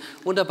diesen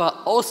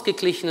wunderbar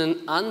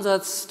ausgeglichenen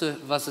Ansatz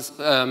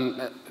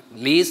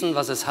lesen,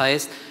 was es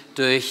heißt,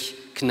 durch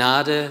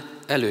Gnade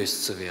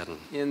erlöst zu werden.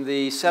 In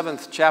the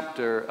 7th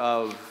chapter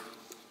of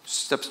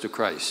Steps to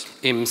Christ.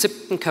 Im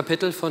 7.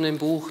 Kapitel von dem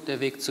Buch Der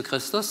Weg zu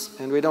Christus.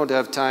 And we don't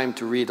have time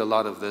to read a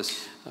lot of this.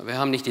 Wir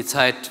haben nicht die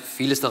Zeit,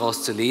 vieles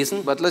daraus zu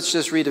lesen. But let's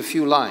just read a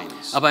few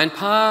lines. Aber ein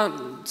paar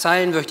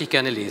Zeilen möchte ich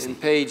gerne lesen. In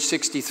page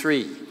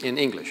 63 in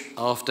English.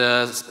 Auf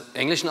der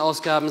englischen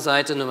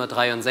Ausgabenseite Nummer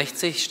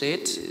 63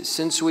 steht: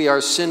 Since we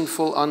are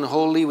sinful,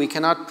 unholy, we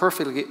cannot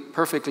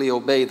perfectly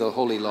obey the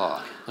holy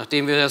law.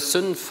 Nachdem wir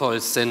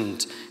sündvoll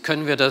sind,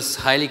 können wir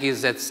das heilige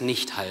Gesetz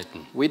nicht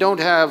halten. We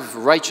don't have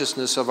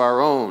righteousness of our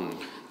own.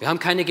 Wir haben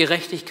keine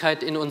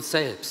Gerechtigkeit in uns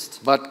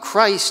selbst. But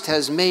Christ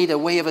has made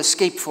a way of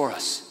escape for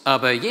us.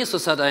 Aber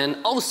Jesus hat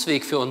einen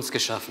Ausweg für uns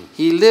geschaffen.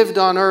 He lived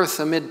on earth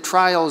amid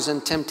trials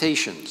and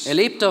temptations. Er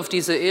lebte auf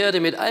dieser Erde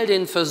mit all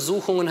den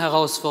Versuchungen und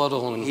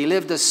Herausforderungen. He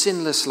lived a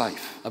sinless life.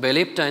 Aber er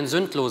lebte ein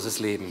sündloses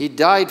Leben. He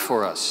died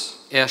for us.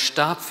 Er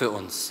starb für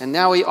uns. And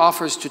now he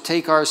offers to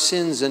take our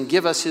sins and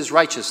give us his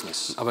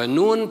righteousness. Aber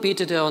nun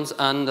bietet er uns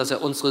an, dass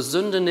er unsere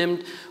Sünde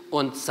nimmt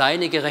und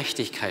seine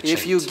Gerechtigkeit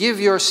If you schenkt.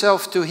 give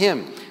yourself to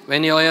him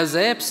Wenn ihr euer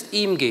Selbst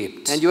ihm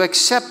gebt and you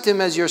accept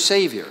him as your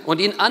Savior, und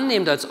ihn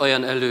annehmt als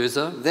euren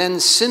Erlöser, then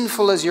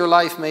sinful as your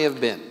life may have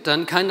been,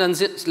 dann kann dein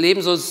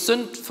Leben so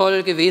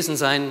sündvoll gewesen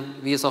sein,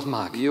 wie es auch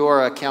mag. you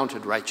are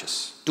accounted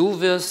righteous.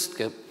 Du wirst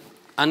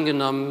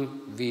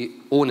angenommen wie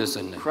ohne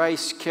Sünde.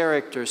 Christ's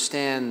character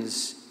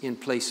stands in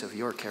place of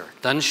your character.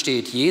 Dann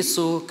steht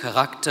Jesu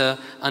Charakter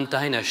an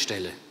deiner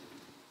Stelle.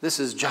 This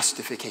is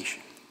justification,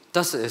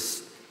 Das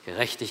ist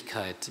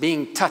Gerechtigkeit,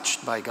 being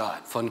touched by God.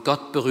 von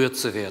Gott berührt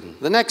zu werden.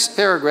 The next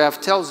paragraph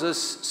tells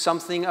us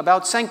something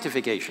about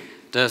sanctification.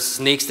 Das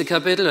nächste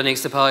Kapitel, der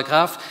nächste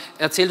Paragraph,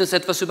 erzählt uns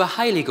etwas über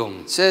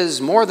Heiligung. It says,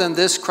 more than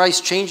this,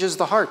 Christ changes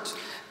the heart.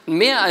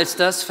 Mehr als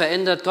das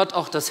verändert Gott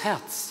auch das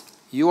Herz.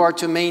 You are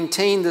to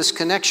maintain this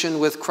connection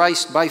with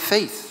Christ by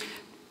faith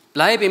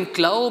Bleib im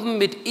Glauben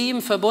mit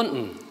ihm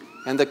verbunden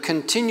and the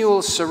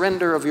continual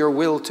surrender of your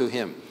will to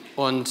him.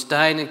 und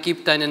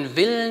gib deinen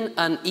Willen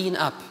an ihn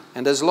ab.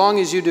 And as long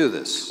as you do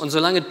this, Und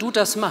solange du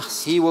das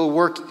machst, he will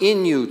work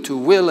in you to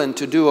will and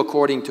to do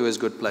according to his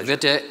good pleasure.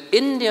 wird er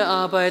in dir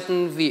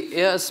arbeiten, wie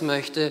er es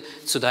möchte,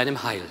 zu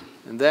deinem Heil.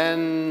 And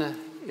then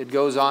it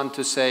goes on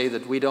to say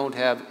that we don't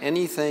have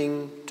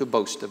anything to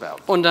boast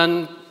about. Und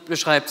dann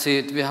beschreibt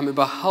sie, wir haben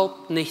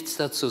überhaupt nichts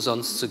dazu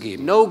sonst zu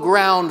geben. No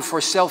ground for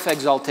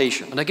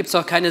self-exaltation. Und da gibt es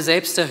auch keine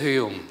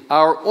Selbsterhöhung.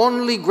 Our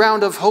only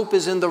ground of hope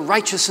is in the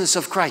righteousness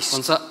of Christ,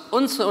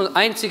 Unsere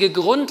einzige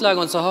Grundlage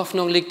unserer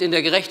Hoffnung liegt in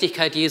der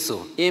Gerechtigkeit Jesu,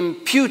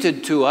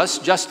 imputed to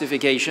us,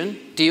 justification,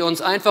 die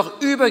uns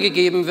einfach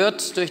übergegeben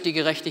wird durch die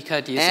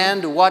Gerechtigkeit Jesu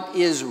and what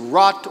is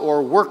wrought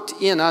or worked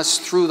in us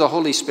through the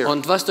Holy Spirit,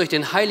 und was durch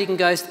den Heiligen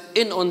Geist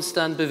in uns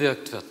dann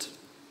bewirkt wird.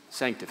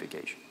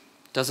 sanctification.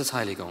 Das ist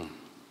Heiligung.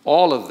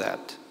 All of that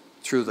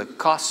through the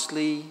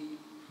costly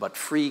but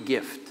free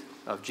gift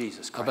of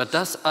Jesus Aber Christ.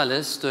 das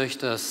alles durch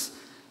das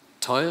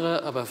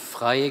teure, aber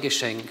freie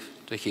Geschenk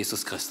durch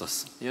Jesus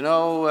Christus. You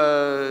know,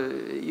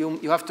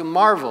 you have to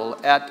marvel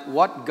at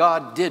what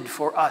God did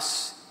for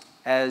us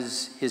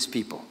as his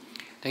people.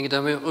 Ich denke,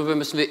 darüber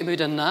müssen wir immer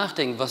wieder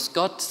nachdenken, was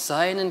Gott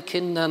seinen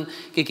Kindern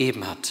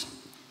gegeben hat.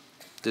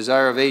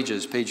 Desire of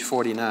Ages, page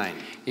 49.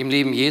 Im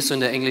Leben Jesu in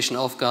der englischen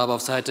Aufgabe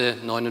auf Seite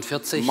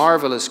 49.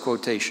 Marvelous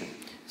quotation.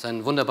 Das ist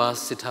ein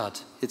wunderbares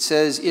Zitat. It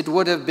says, it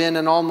would have been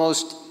an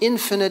almost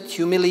infinite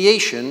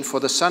humiliation for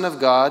the Son of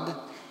God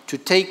to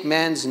take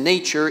man's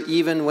nature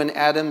even when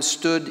Adam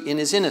stood in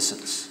his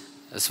innocence.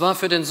 Es war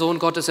für den Sohn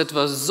Gottes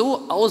etwas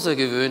so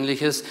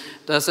Außergewöhnliches,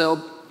 dass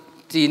er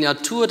die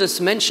Natur des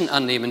Menschen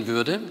annehmen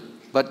würde.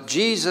 But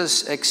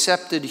Jesus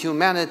accepted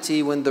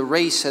humanity when the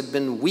race had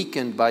been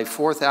weakened by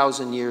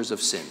 4,000 years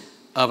of sin.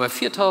 Aber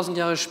 4000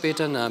 Jahre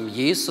später nahm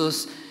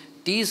Jesus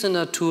diese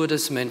Natur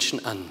des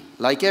Menschen an.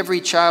 Like every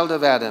child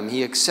of Adam,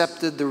 he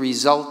accepted the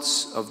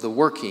results of the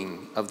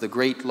working of the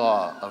great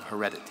law of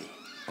heredity.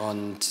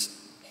 Und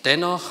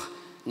dennoch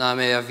nahm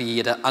er wie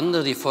jeder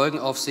andere die Folgen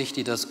auf sich,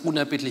 die das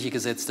unerbittliche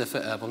Gesetz der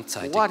Vererbung What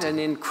zeitigte. an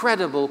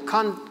incredible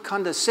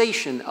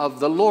condescension of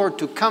the Lord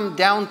to come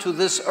down to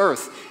this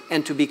earth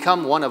and to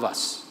become one of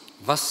us.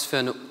 Was für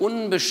eine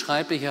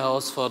unbeschreibliche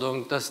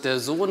Herausforderung, dass der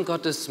Sohn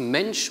Gottes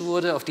Mensch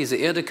wurde, auf diese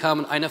Erde kam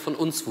und einer von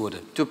uns wurde.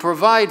 To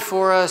provide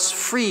for us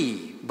free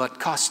but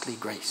costly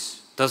grace.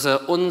 Dass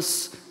er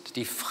uns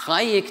die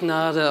freie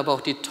Gnade, aber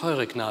auch die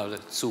teure Gnade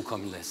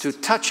zukommen lässt. To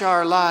touch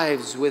our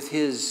lives with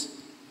his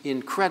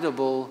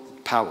incredible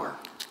power.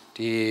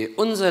 Die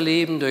unser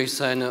Leben durch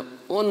seine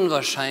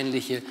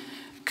unwahrscheinliche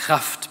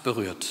Kraft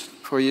berührt.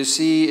 For you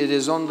see, it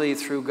is only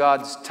through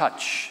God's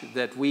touch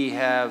that we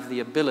have the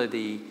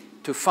ability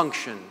to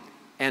function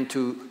and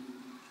to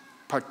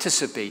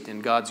participate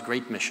in God's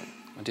great mission.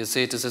 Und ihr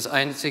seht, es ist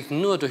einzig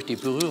nur durch die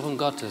Berührung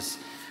Gottes,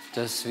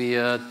 dass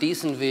wir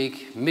diesen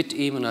Weg mit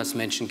ihm und als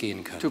Menschen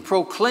gehen To können.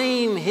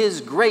 proclaim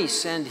his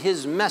grace and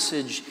his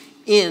message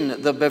in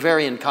the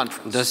Bavarian Und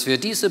Conference. dass wir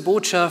diese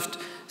Botschaft,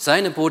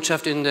 seine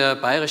Botschaft in der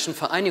Bayerischen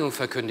Vereinigung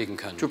verkündigen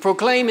können. To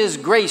proclaim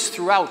his grace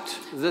throughout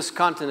this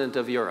continent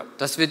of Europe.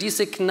 Dass wir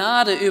diese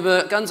Gnade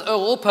über ganz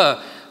Europa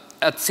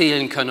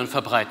erzählen können und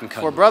verbreiten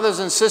For können. brothers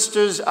and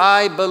sisters,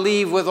 I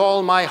believe with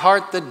all my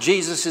heart that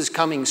Jesus is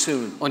coming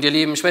soon. Und ihr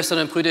lieben Schwestern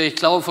und Brüder, ich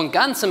glaube von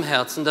ganzem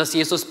Herzen, dass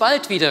Jesus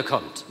bald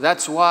wiederkommt.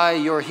 That's why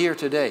you're here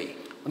today.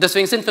 Und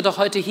deswegen sind wir doch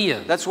heute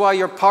hier. That's why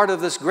you're part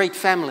of this great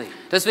family.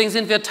 Deswegen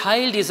sind wir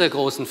Teil dieser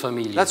großen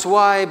Familie. That's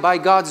why, by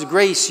God's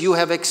grace, you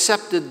have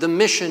accepted the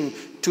mission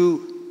to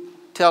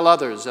tell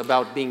others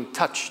about being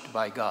touched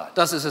by God.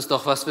 Das ist es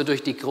doch, was wir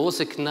durch die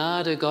große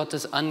Gnade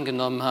Gottes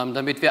angenommen haben,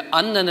 damit wir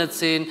anderen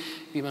erzählen,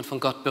 wie man von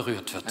Gott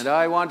berührt wird. And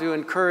I want to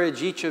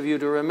encourage each of you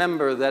to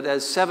remember that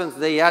as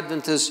Seventh-day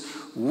Adventists,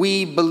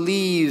 we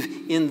believe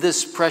in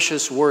this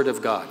precious Word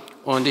of God.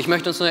 Und ich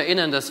möchte uns nur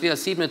erinnern, dass wir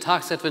als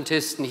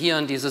Siebenten-Tags-Adventisten hier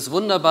an dieses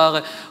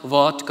wunderbare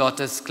Wort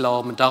Gottes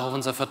glauben, darauf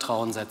unser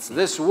Vertrauen setzen.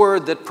 This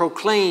Word that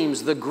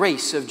proclaims the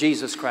grace of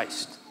Jesus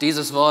Christ.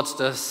 Dieses Wort,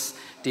 das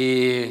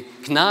die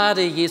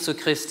Gnade Jesu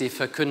Christi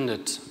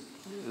verkündet.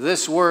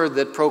 This Word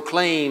that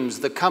proclaims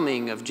the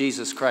coming of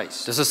Jesus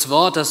Christ. Das ist das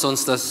Wort, das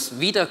uns das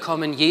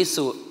Wiederkommen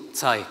Jesu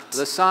zeigt.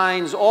 The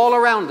signs all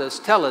around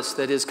us tell us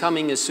that His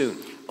coming is soon.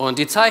 Und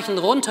die Zeichen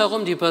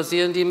rundherum, die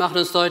passieren, die machen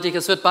uns deutlich,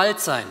 es wird bald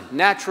sein.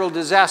 Natural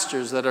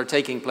disasters that are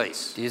taking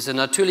place. Diese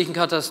natürlichen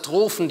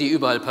Katastrophen, die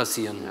überall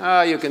passieren.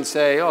 You can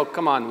say, oh,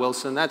 come on,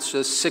 Wilson, that's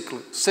just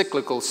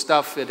cyclical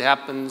stuff. It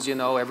happens,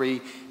 every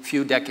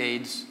few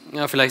decades.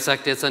 Ja, vielleicht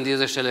sagt ihr jetzt an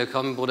dieser Stelle,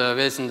 komm, Bruder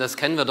Wilson, das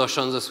kennen wir doch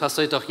schon, das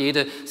passiert doch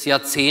jedes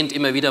Jahrzehnt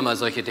immer wieder mal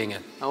solche Dinge.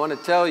 I want to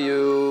tell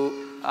you,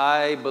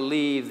 I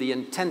believe the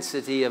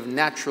intensity of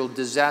natural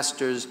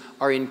disasters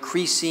are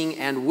increasing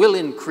and will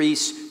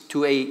increase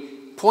to a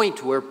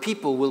point where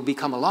people will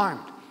become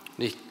alarmed.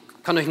 Ich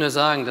kann euch nur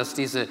sagen, dass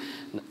diese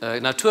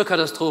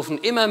Naturkatastrophen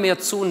immer mehr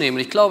zunehmen.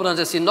 Ich glaube dann,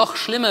 dass sie noch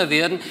schlimmer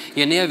werden,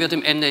 je näher wir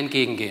dem Ende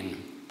entgegengehen.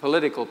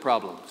 Political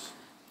problems.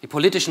 Die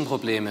politischen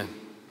Probleme.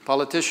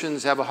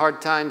 Politicians have a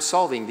hard time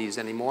solving these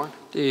anymore.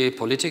 Die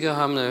Politiker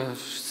haben eine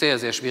sehr,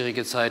 sehr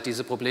schwierige Zeit,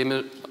 diese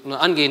Probleme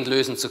nur angehend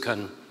lösen zu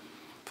können.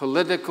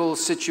 Political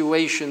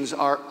situations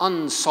are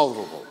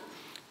unsolvable.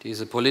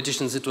 Diese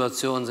politischen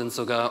Situationen sind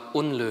sogar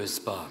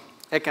unlösbar.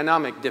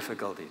 Economic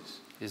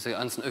difficulties. Diese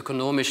ganzen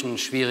ökonomischen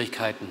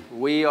Schwierigkeiten.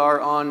 We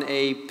are on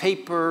a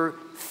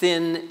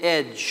paper-thin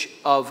edge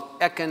of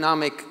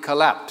economic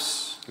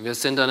collapse. Wir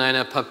sind an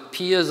einer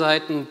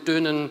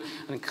papierseitendünnen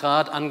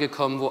Grad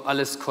angekommen, wo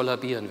alles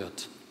kollabieren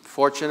wird.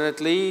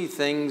 Fortunately,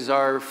 things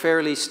are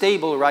fairly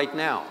stable right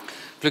now.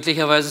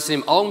 Glücklicherweise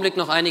sind im Augenblick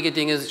noch einige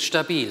Dinge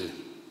stabil.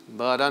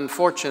 But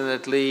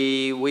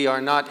unfortunately, we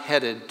are not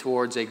headed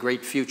towards a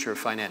great future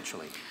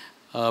financially.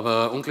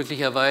 Aber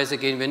unglücklicherweise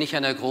gehen wir nicht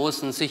einer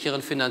großen,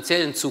 sicheren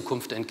finanziellen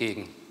Zukunft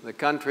entgegen. The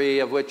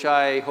country of which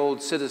I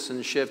hold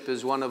citizenship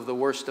is one of the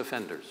worst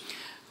offenders.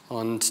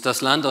 Und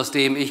das Land, aus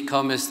dem ich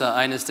komme, ist da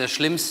eines der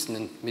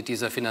schlimmsten mit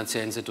dieser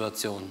finanziellen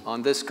Situation.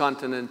 On this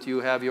continent,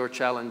 you have your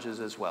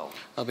challenges as well.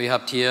 Aber ihr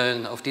habt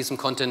hier auf diesem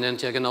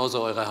Kontinent ja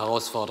genauso eure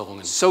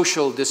Herausforderungen.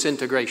 Social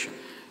disintegration.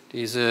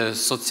 Diese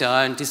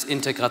sozialen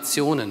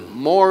Disintegrationen.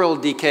 Moral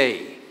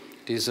decay.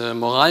 Dieser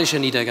moralische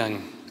Niedergang.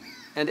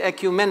 And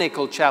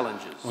ecumenical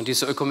challenges. Und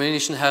diese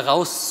ökumenischen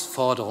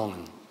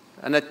Herausforderungen.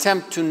 An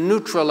attempt to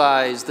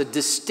neutralize the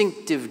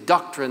distinctive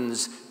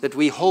doctrines that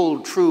we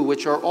hold true,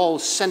 which are all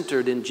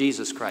centered in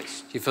Jesus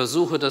Christ. Die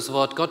Versuche, das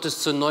Wort Gottes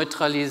zu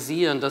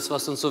neutralisieren, das,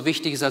 was uns so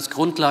wichtig ist, als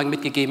Grundlagen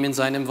mitgegeben in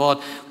seinem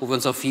Wort, wo wir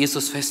uns auf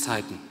Jesus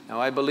festhalten.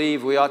 Now, I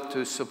believe we ought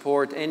to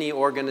support any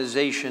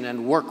organization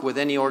and work with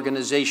any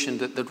organization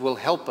that will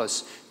help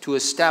us to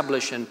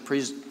establish and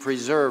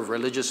preserve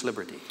religious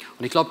liberty.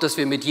 Und ich glaube, dass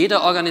wir mit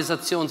jeder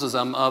Organisation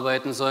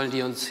zusammenarbeiten sollen,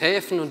 die uns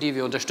helfen und die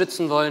wir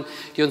unterstützen wollen,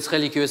 die uns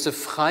religiöse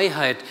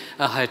Freiheit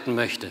erhalten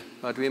möchte.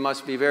 But we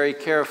must be very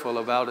careful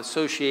about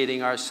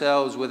associating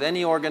ourselves with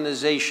any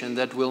organization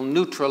that will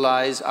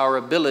neutralize our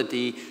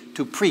ability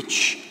to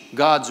preach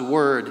God's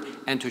word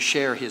and to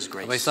share His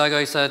grace. Aber ich sage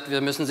euch,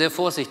 wir müssen sehr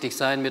vorsichtig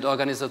sein, mit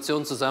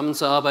Organisationen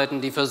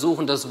zusammenzuarbeiten, die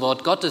versuchen, das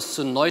Wort Gottes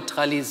zu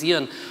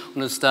neutralisieren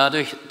und uns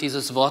dadurch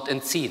dieses Wort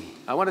entziehen.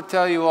 I want to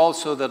tell you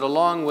also that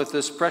along with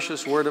this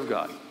precious word of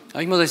God,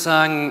 Aber ich muss euch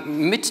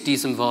sagen, mit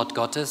diesem Wort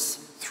Gottes,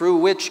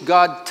 through which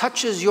God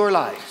touches your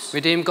lives,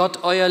 mit dem Gott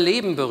euer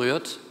Leben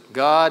berührt,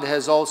 God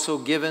has also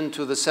given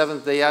to the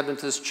Seventh-day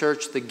Adventist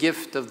Church the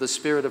gift of the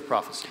spirit of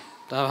prophecy.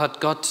 da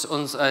hat Gott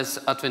uns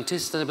als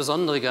Adventisten eine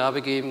besondere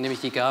Gabe gegeben, nämlich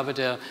die Gabe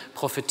der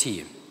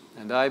Prophetie.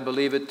 And I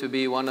believe it to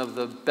be one of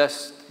the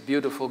best,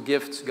 beautiful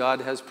gifts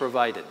God has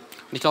provided.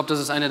 Und ich glaube, das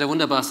ist eine der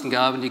wunderbarsten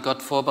Gaben, die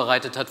Gott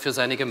vorbereitet hat für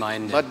seine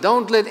Gemeinde. But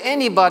don't let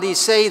anybody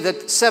say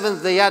that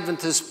Seventh-day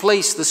Adventists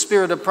place the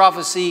spirit of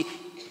prophecy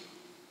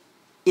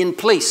in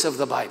place of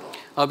the Bible.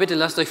 Aber bitte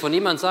lasst euch von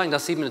niemandem sagen,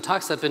 dass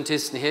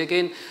Siebenten-Tags-Adventisten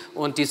hergehen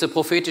und diese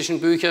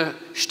prophetischen Bücher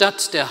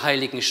statt der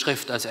Heiligen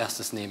Schrift als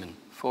erstes nehmen.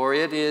 For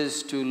it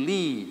is to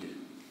lead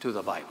to the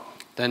Bible.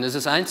 Denn es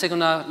ist einzig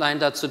und allein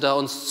dazu da,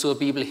 uns zur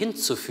Bibel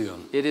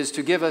hinzuführen. It is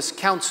to give us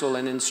counsel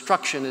and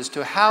instruction as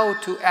to how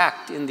to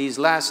act in these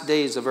last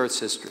days of Earth's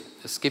history.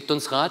 Es gibt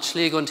uns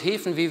Ratschläge und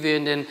Hilfen, wie wir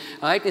in den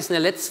Ereignissen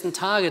der letzten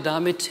Tage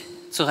damit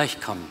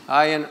zurechtkommen.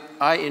 I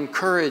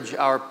encourage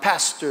our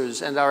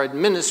pastors and our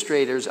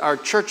administrators, our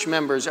church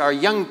members, our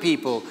young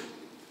people,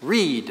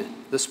 read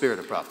the spirit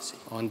of prophecy.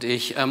 Und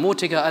ich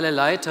ermutige alle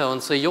Leiter,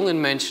 unsere jungen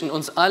Menschen,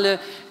 uns alle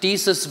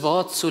dieses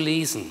Wort zu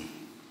lesen.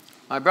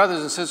 My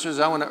brothers and sisters,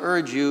 I want to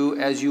urge you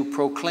as you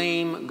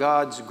proclaim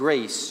God's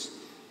grace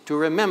to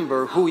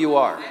remember who you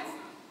are.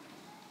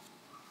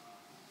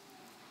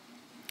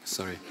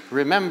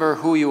 Remember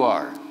who you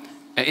are.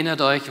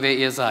 Erinnert euch, wer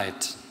ihr seid.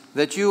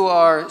 That you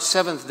are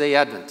Seventh-day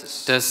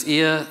Adventists. Dass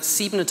ihr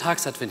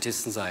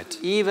Siebenten-Tags-Adventisten seid.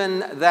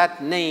 Even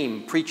that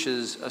name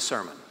preaches a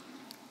sermon.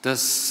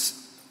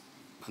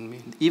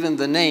 Even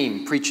the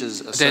name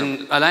preaches a sermon.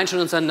 Denn allein schon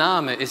unser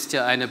Name ist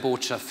ja eine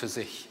Botschaft für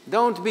sich.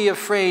 Don't be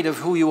afraid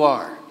of who you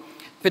are.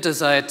 Bitte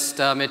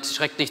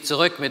schreckt nicht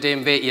zurück mit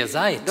dem, wer ihr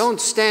seid. Don't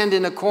stand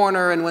in a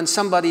corner and when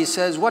somebody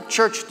says, "What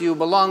church do you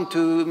belong to?"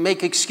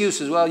 make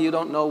excuses. Well, you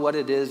don't know what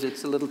it is.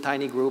 It's a little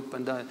tiny group.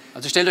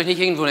 Also stellt euch nicht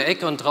irgendwo in eine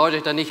Ecke und traut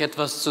euch da nicht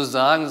etwas zu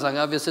sagen.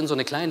 Sagen, wir sind so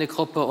eine kleine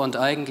Gruppe und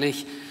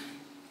eigentlich.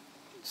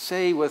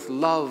 Say with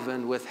love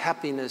and with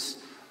happiness,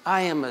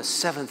 I am a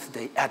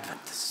Seventh-day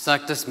Adventist.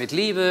 Sagt es mit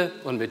Liebe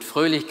und mit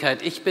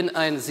Fröhlichkeit. Ich bin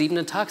ein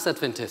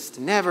Siebenten-Tags-Adventist.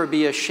 Never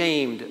be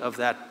ashamed of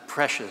that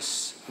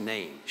precious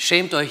name.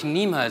 Schämt euch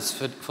niemals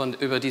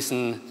über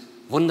diesen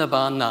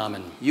wunderbaren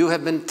Namen. You have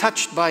been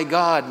touched by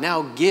God.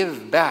 Now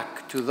give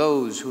back to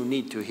those who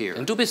need to hear.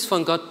 Denn du bist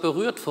von Gott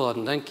berührt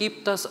worden. Dann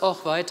gib das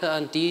auch weiter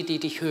an die, die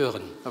dich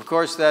hören. Of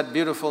course, that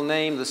beautiful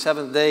name, the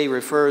seventh day,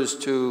 refers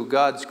to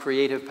God's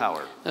creative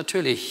power.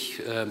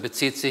 Natürlich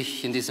bezieht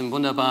sich in diesem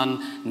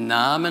wunderbaren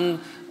Namen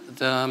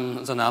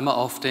unser Name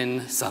auf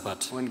den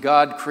Sabbat. When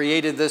God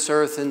created this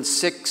earth in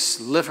 6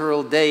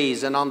 literal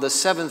days, and on the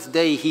seventh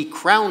day He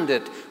crowned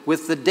it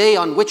with the day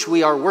on which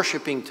we are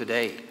worshiping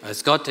today.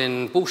 Als Gott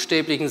in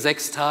buchstäblichen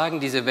 6 Tagen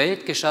diese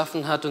Welt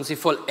geschaffen hat und sie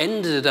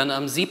vollendete dann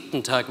am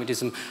 7. Tag mit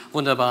diesem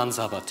wunderbaren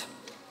Sabbat.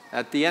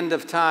 At the end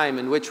of time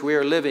in which we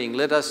are living,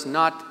 let us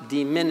not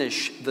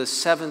diminish the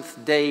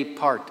seventh day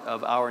part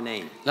of our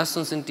name. Lasst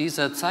uns in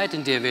dieser Zeit,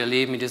 in der wir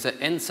leben, in dieser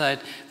Endzeit,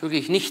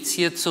 wirklich nichts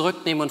hier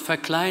zurücknehmen und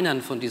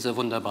verkleinern von dieser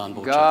wunderbaren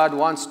Botschaft. God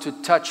wants to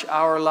touch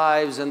our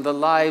lives and the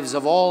lives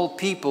of all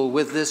people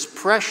with this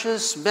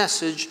precious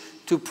message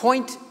to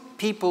point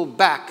people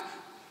back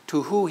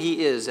to who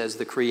He is as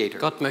the Creator.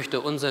 Gott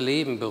möchte unser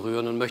Leben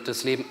berühren und möchte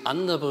das Leben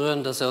anderer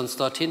berühren, dass er uns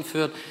dorthin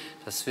führt,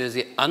 dass wir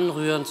sie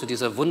anrühren zu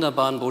dieser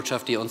wunderbaren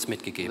Botschaft, die er uns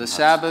mitgegeben The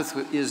hat. Sabbath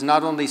is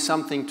not only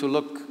something to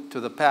look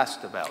to the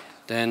past about,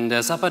 Denn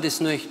der Sabbat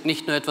ist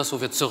nicht nur etwas, wo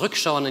wir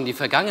zurückschauen in die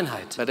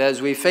Vergangenheit. but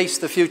as we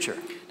face the future,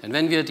 Denn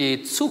wenn wir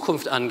die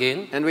Zukunft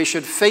angehen, and we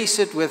should face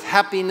it with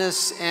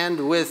happiness and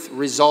with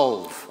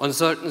resolve. und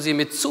sollten sie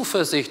mit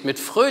Zuversicht, mit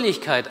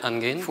Fröhlichkeit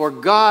angehen, For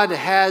God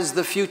has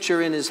the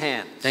future in His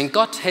hands. denn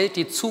Gott hält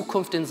die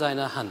Zukunft in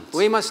seiner Hand.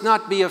 We must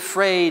not be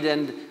afraid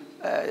and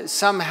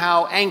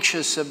somehow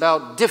anxious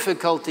about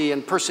difficulty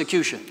and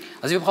persecution.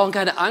 Also wir brauchen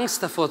keine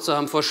Angst davor zu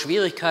haben, vor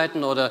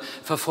Schwierigkeiten oder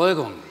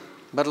Verfolgung.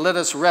 But let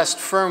us rest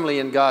firmly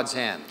in God's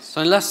hands.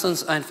 Sondern lasst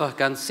uns einfach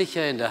ganz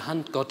sicher in der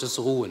Hand Gottes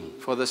ruhen.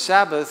 For the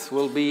Sabbath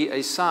will be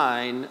a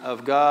sign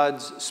of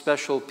God's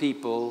special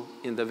people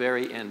in the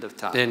very end of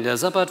time. Denn der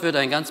Sabbat wird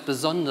ein ganz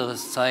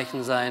besonderes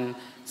Zeichen sein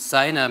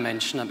seiner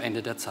Menschen am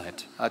Ende der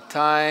Zeit. A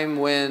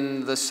time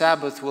when the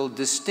Sabbath will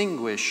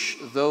distinguish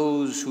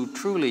those who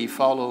truly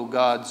follow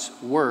God's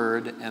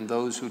word and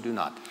those who do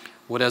not.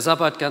 Wo der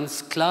Sabbat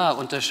ganz klar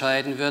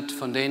unterscheiden wird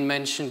von den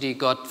Menschen, die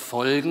Gott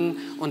folgen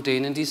und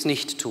denen, die es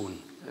nicht tun.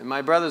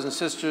 My brothers and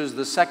sisters,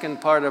 the second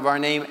part of our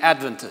name,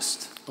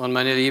 Adventist, Und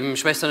meine lieben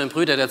Schwestern und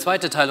Brüder, der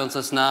zweite Teil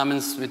unseres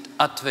Namens mit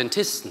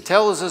Adventisten,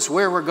 tells us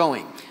where we're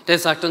going. der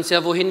sagt uns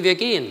ja, wohin wir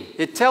gehen.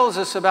 It tells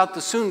us about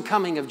the soon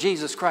coming of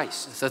Jesus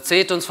Christ. Es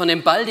erzählt uns von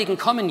dem baldigen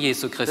Kommen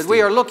Jesu That we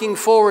Christi, are looking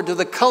forward to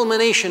the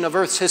culmination of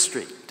Earth's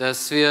history.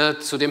 dass wir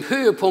zu dem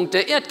Höhepunkt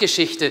der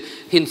Erdgeschichte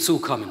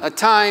hinzukommen. A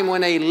time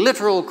when a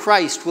literal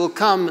Christ will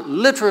come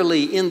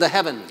literally in the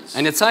heavens.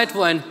 Eine Zeit,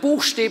 wo ein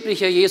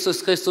buchstäblicher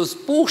Jesus Christus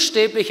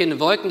buchstäblich in den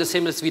Wolken des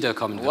Himmels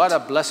wiederkommen What wird. a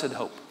blessed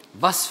hope.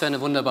 Was für eine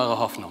wunderbare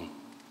Hoffnung.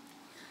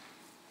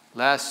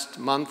 Last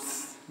month,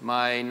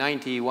 my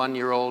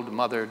 91-year-old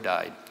mother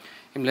died.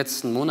 Im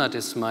letzten Monat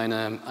ist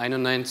meine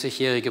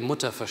 91-jährige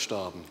Mutter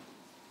verstorben.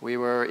 We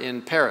were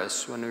in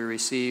Paris when we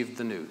received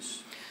the news.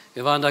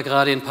 Wir waren da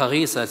gerade in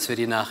Paris, als wir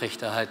die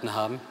Nachricht erhalten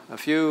haben. A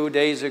few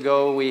days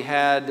ago, we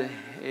had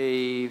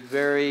a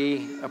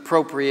very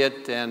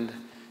appropriate and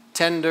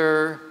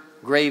tender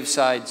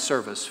graveside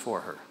service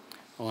for her.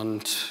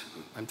 Und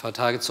ein paar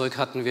Tage zurück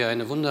hatten wir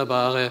eine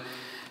wunderbare,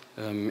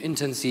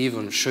 intensive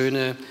und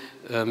schöne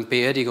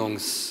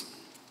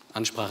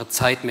Beerdigungsansprache,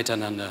 Zeit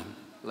miteinander.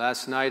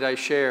 Last night I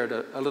shared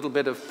a little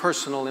bit of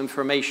personal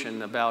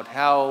information about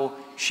how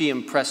she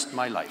impressed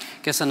my life.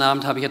 Gestern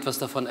Abend habe ich etwas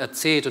davon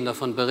erzählt und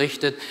davon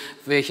berichtet,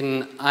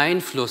 welchen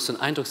Einfluss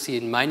und Eindruck sie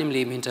in meinem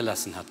Leben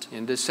hinterlassen hat.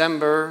 In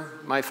December,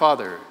 my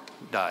father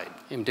died.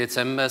 Im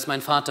Dezember ist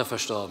mein Vater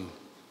verstorben.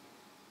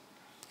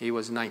 He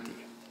was 90.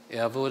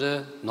 Er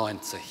wurde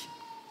 90.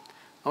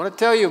 I want to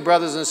tell you,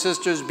 brothers and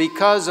sisters,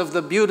 because of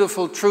the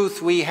beautiful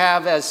truth we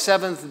have as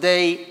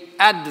Seventh-day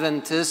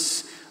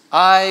Adventists,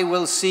 I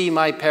will see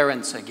my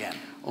parents again.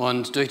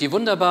 Und durch die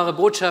wunderbare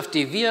Botschaft,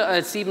 die wir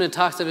als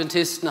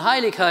Siebenten-Tags-Adventisten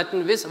heilig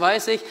halten,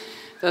 weiß ich,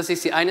 dass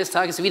ich sie eines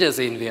Tages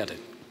wiedersehen werde.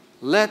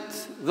 Let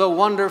the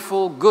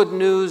wonderful good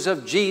news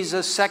of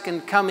Jesus'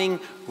 second coming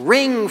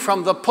ring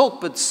from the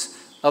pulpits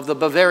of the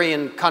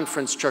Bavarian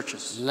conference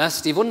churches.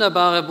 Lass die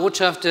wunderbare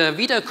Botschaft der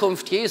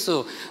Wiederkunft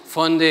Jesu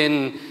vom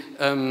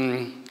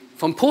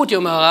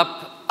Podium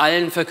herab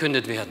allen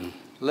verkündet werden.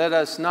 Let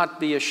us not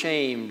be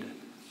ashamed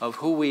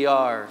of who we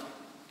are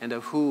and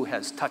of who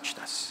has touched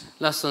us.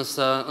 Lasst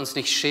uns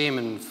nicht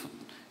schämen,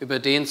 über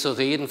den zu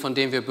reden, von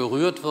dem wir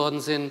berührt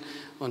worden sind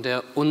und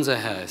der unser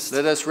Herr ist.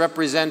 Let us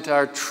represent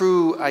our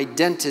true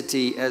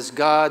identity as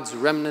God's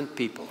remnant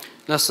people.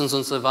 Lasst uns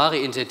unsere wahre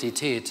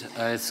Identität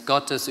als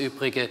Gottes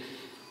Übrige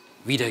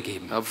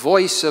wiedergeben. A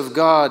voice of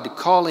God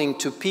calling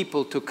to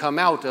people to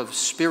come out of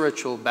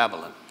spiritual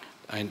Babylon.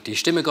 Die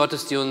Stimme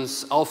Gottes, die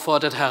uns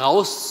auffordert,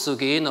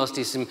 herauszugehen aus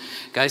diesem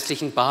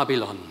geistlichen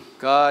Babylon.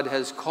 God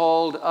has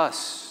called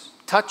us,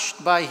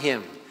 touched by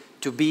Him,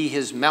 to be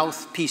His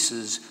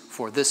mouthpieces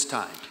for this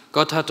time.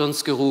 Gott hat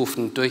uns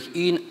gerufen, durch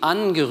ihn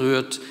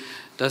angerührt,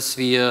 dass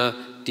wir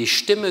die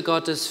Stimme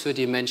Gottes für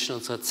die Menschen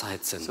unserer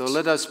Zeit sind. So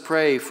let us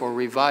pray for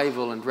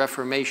revival and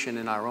reformation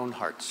in our own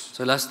hearts.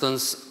 So lasst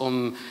uns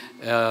um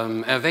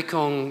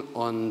Erweckung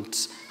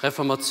und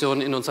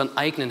Reformation in unseren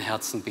eigenen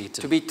Herzen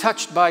beten. To be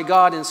touched by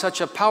God in such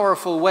a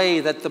powerful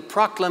way that the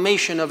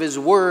proclamation of His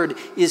word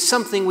is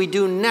something we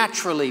do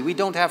naturally. We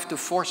don't have to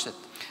force it.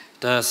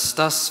 Dass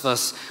das,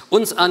 was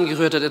uns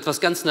angerührt hat, etwas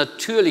ganz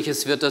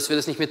Natürliches wird, dass wir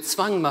das nicht mit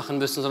Zwang machen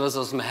müssen, sondern dass es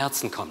aus dem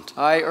Herzen kommt.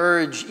 I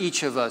urge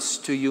each of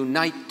us to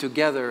unite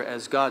together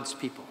as God's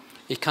people.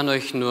 Ich kann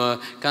euch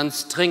nur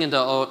ganz dringend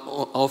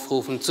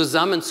aufrufen,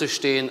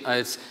 zusammenzustehen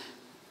als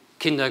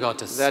Kinder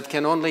Gottes. That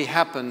can only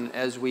happen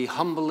as we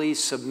humbly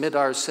submit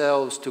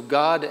ourselves to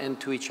God and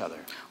to each other.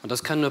 Und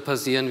das kann nur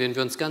passieren, wenn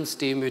wir uns ganz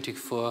demütig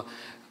vor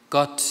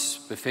Gott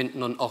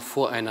befinden und auch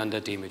voreinander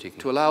demütigen.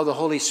 To allow the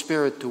Holy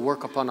Spirit to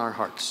work upon our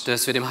hearts.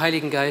 Dass wir dem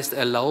Heiligen Geist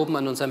erlauben,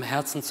 an unserem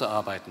Herzen zu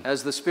arbeiten.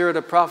 As the Spirit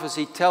of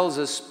prophecy tells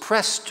us,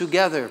 press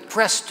together,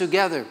 press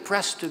together,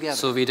 press together.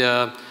 So wie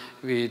der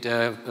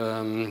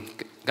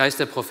Geist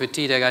der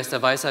Prophetie, der Geist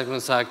der Weisheit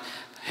uns sagt,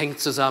 hängt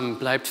zusammen,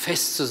 bleibt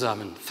fest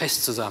zusammen,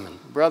 fest zusammen.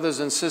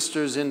 Brothers and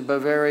sisters in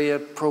Bavaria,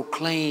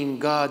 proclaim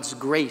God's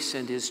grace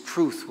and His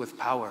truth with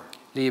power.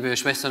 Liebe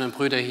Schwestern und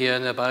Brüder hier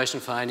in der Bayerischen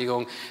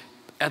Vereinigung,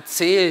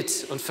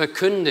 erzählt und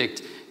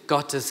verkündigt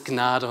Gottes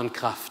Gnade und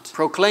Kraft.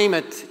 Proclaim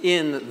it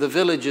in the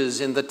villages,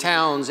 in the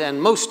towns,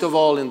 and most of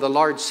all in the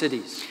large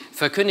cities.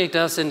 Verkündigt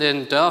das in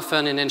den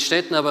Dörfern, in den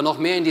Städten, aber noch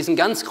mehr in diesen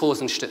ganz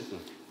großen Städten.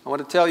 I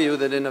want to tell you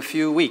that in a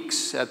few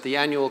weeks at the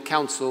annual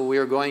council we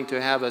are going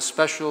to have a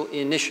special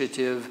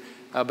initiative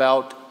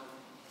about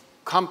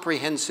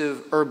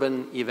comprehensive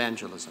urban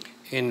evangelism.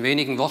 In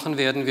wenigen Wochen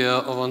werden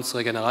wir auf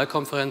unserer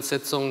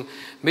Generalkonferenzsitzung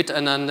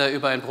miteinander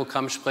über ein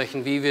Programm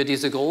sprechen, wie wir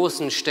diese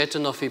großen Städte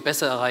noch viel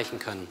besser erreichen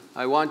können.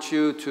 I want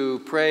you to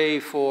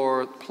pray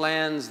for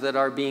plans that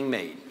are being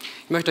made.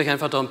 Ich möchte euch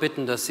einfach darum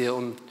bitten, dass ihr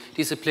um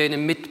diese Pläne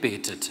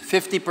mitbetet.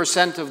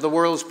 50% of the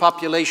world's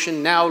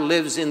population now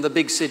lives in the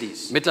big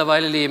cities.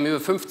 Mittlerweile leben über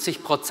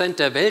 50%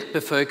 der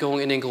Weltbevölkerung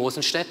in den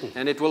großen Städten.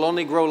 And it will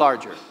only grow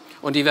larger.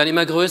 Und die werden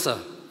immer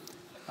größer.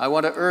 I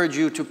want to urge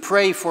you to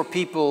pray for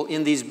people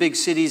in these big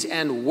cities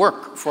and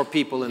work for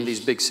people in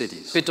these big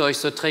cities. Ich bitte euch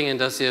so dringend,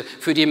 dass ihr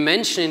für die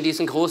Menschen in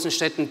diesen großen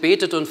Städten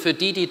betet und für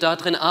die, die da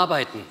drin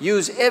arbeiten.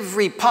 Use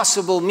every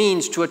possible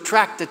means to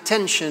attract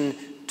attention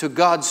to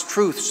God's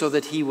truth so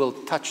that He will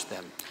touch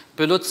them.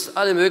 Benutzt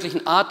alle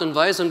möglichen Arten und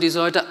Weisen, um diese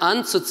Leute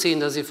anzuziehen,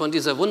 dass sie von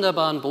dieser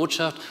wunderbaren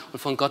Botschaft und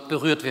von Gott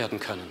berührt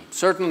werden können.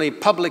 Certainly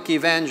public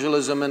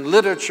evangelism and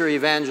literature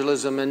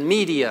evangelism and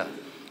media.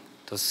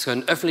 Das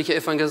können öffentliche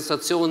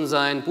Evangelisationen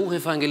sein,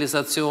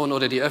 Buchevangelisation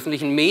oder die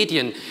öffentlichen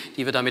Medien,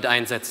 die wir damit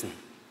einsetzen.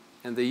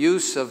 And the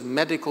use of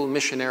medical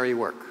missionary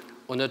work.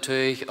 Und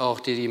natürlich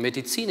auch die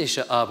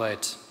medizinische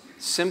Arbeit.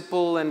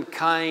 Simple and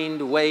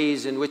kind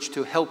ways in which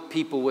to help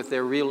people with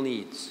their real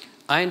needs.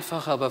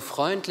 Einfache, aber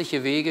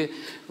freundliche Wege,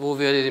 wo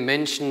wir den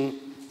Menschen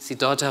sie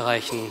dort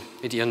erreichen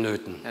mit ihren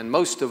Nöten. And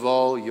most of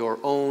all, your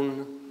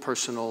own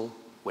personal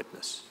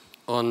witness.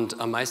 Und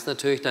am meisten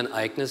natürlich dein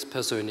eigenes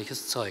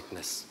persönliches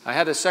Zeugnis. I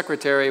had a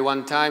secretary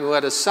one time who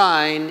had a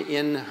sign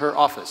in her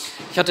office.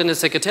 Ich hatte eine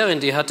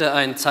Sekretärin, die hatte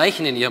ein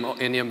Zeichen in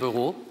ihrem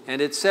Büro.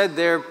 And it said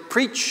there,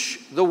 preach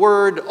the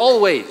word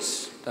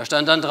always. Da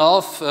stand dann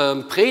drauf,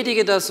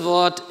 predige das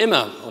Wort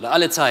immer oder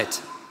alle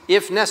Zeit.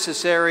 If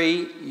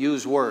necessary,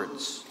 use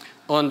words.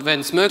 Und wenn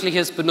es möglich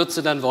ist,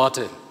 benutze dann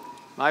Worte.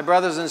 My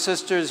brothers and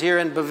sisters here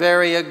in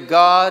Bavaria,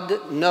 God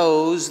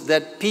knows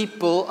that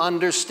people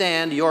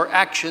understand your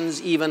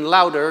actions even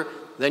louder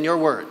than your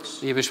words.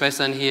 Liebe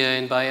Schwestern hier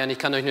in Bayern, ich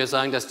kann euch nur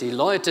sagen, dass die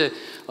Leute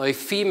euch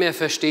viel mehr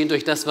verstehen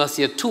durch das, was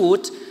ihr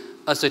tut,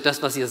 als durch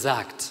das, was ihr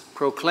sagt.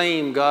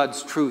 Proclaim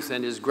God's truth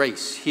and His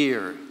grace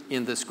here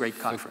in this great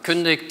conference.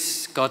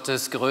 Verkündigt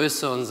Gottes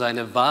Größe und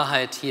seine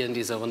Wahrheit hier in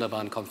dieser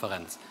wunderbaren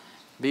Konferenz.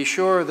 Be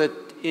sure that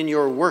in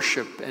your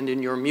worship and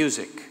in your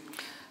music,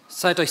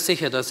 Seid euch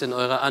sicher, dass in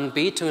eurer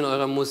Anbetung, in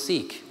eurer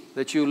Musik,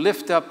 that you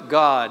lift up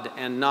God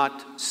and not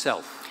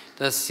self.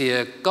 dass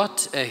ihr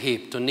Gott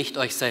erhebt und nicht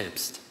euch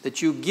selbst. That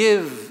you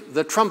give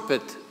the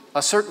trumpet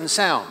a certain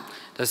sound.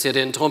 Dass ihr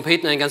den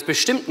Trompeten einen ganz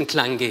bestimmten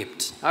Klang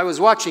gebt. I was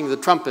watching the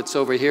trumpets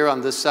over here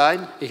on this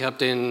side. Ich habe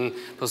den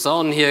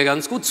Posaunen hier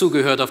ganz gut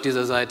zugehört auf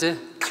dieser Seite.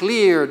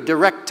 Clear,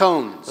 direct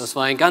tones. Das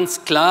war ein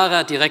ganz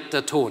klarer,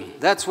 direkter Ton.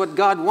 That's what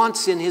God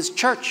wants in His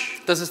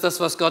church. Das ist das,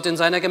 was Gott in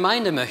seiner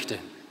Gemeinde möchte.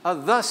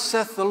 Thus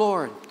saith the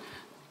Lord.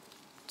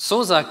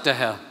 So sagt der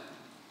Herr.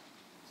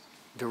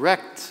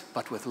 Direct,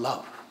 but with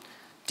love.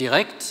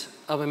 Direkt,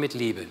 aber mit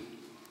Liebe.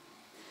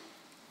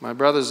 My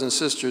brothers and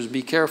sisters,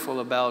 be careful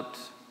about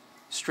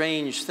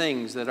strange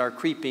things that are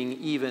creeping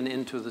even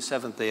into the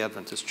Seventh-day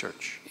Adventist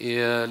Church.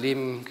 Ihr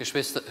lieben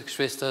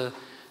Geschwister,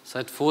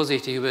 seid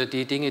vorsichtig über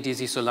die Dinge, die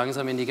sich so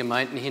langsam in die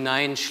Gemeinden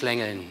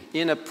hineinschlängeln.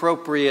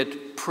 Inappropriate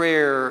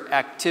prayer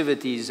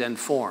activities and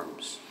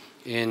forms.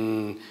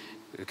 In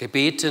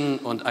Gebeten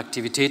und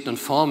Aktivitäten und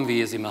Formen, wie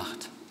ihr sie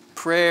macht.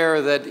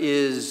 Prayer that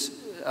is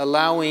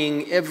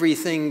allowing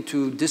everything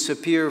to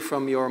disappear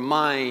from your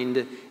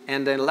mind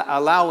and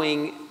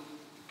allowing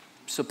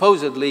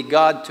supposedly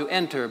God to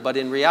enter, but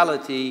in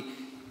reality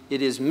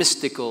it is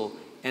mystical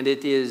and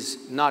it is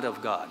not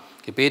of God.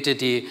 Gebete,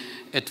 die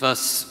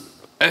etwas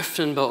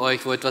öffnen bei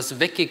euch, wo etwas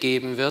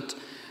weggegeben wird,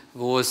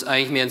 wo es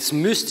eigentlich mehr ins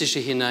Mystische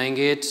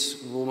hineingeht,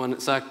 wo man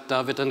sagt,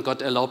 da wird dann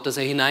Gott erlaubt, dass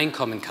er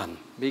hineinkommen kann.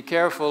 Be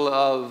careful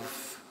of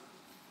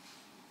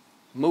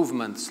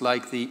movements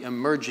like the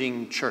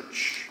emerging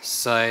church.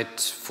 Seid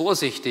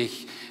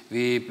vorsichtig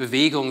wie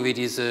Bewegungen wie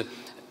diese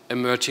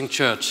Emerging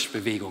Church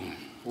Bewegung,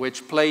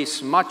 which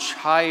place much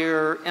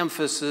higher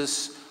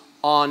emphasis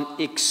on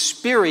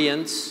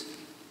experience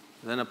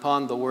than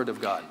upon the Word of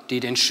God.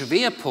 die den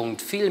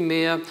Schwerpunkt viel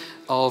mehr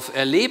auf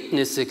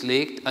Erlebnisse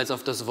legt als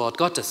auf das Wort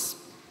Gottes.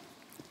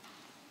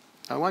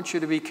 I want you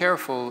to be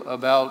careful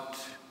about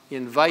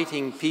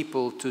inviting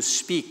people to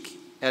speak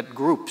at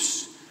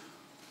groups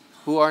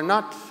who are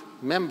not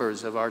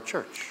members of our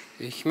church.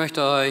 Ich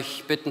möchte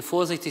euch bitten,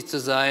 vorsichtig zu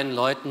sein,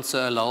 Leuten zu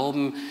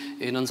erlauben,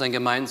 in unseren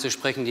Gemeinden zu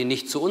sprechen, die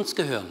nicht zu uns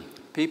gehören.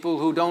 People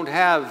who don't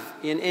have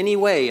in any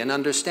way an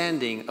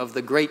understanding of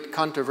the great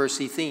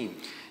controversy theme.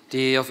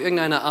 Die auf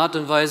irgendeine Art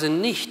und Weise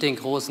nicht den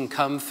großen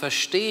Kampf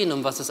verstehen,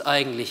 um was es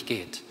eigentlich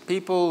geht.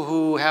 People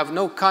who have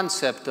no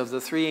concept of the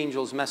three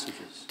angels'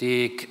 messages.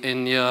 Die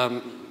in ihrer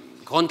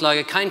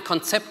Grundlage kein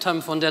Konzept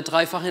haben von der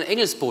dreifachen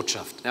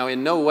Engelsbotschaft. Now,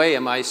 in no way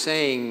am I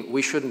saying we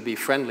shouldn't be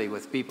friendly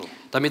with people.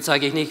 Damit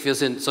sage ich nicht, wir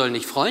sollen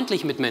nicht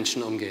freundlich mit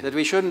Menschen umgehen. That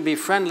we shouldn't be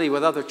friendly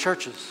with other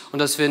churches. Und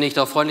dass wir nicht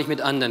auch freundlich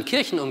mit anderen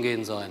Kirchen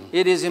umgehen sollen.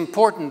 It is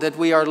important that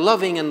we are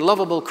loving and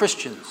lovable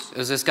Christians.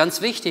 Es ist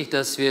ganz wichtig,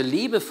 dass wir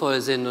liebevoll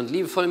sind und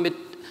liebevoll mit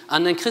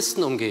anderen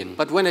Christen umgehen.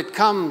 But when it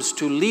comes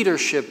to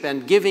leadership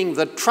and giving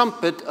the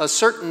trumpet a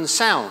certain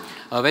sound,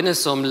 Aber wenn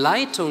es um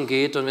Leitung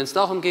geht und wenn es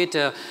darum geht,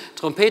 der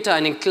Trompete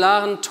einen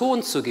klaren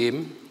Ton zu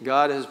geben,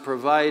 God has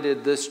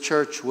provided this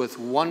church with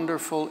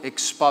wonderful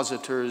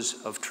expositors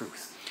of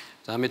truth.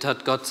 damit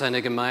hat Gott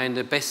seine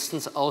Gemeinde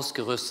bestens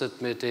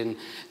ausgerüstet mit den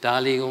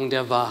Darlegungen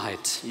der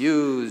Wahrheit.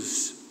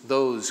 Use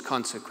those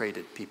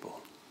consecrated people.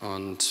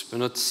 Und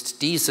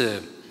benutzt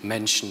diese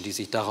Menschen, die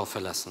sich darauf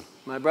verlassen.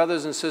 My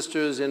brothers and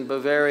sisters in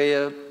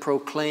Bavaria,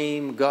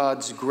 proclaim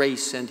God's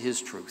grace and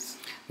His truth.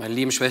 Meine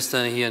lieben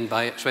Schwestern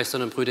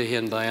und Brüder hier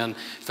in Bayern,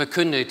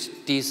 verkündet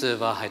diese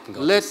Wahrheiten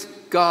Let Gottes.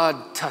 God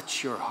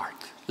touch your heart.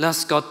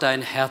 Lass Gott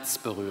dein Herz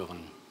berühren.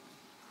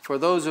 For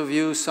those of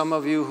you, some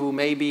of you who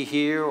may be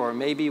here or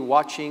may be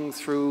watching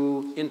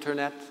through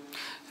internet,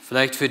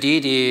 Vielleicht für die,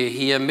 die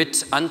hier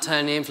mit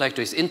Anteil nehmen, vielleicht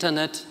durchs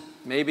Internet.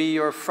 maybe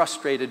you're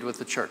frustrated with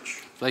the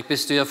church. Vielleicht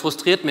bist du ja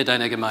frustriert mit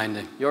deiner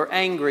Gemeinde. You're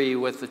angry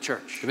with the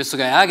church. Du bist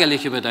sogar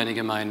ärgerlich über deine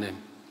Gemeinde.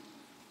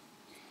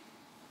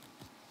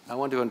 I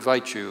want to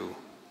invite you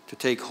to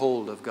take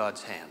hold of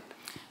God's hand.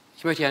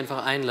 Ich möchte dich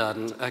einfach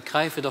einladen,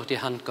 ergreife doch die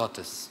Hand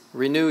Gottes.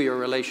 Renew your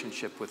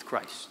relationship with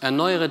Christ.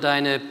 Erneuere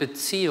deine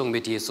Beziehung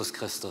mit Jesus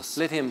Christus.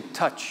 Let Him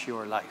touch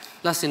your life.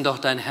 Lass ihn doch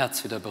dein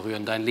Herz wieder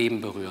berühren, dein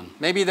Leben berühren.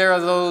 Maybe there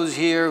are those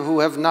here who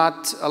have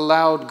not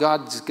allowed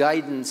God's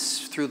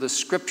guidance through the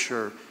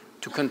Scripture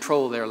to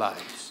control their lives.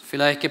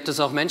 Vielleicht gibt es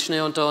auch Menschen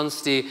hier unter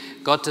uns, die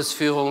Gottes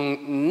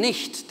Führung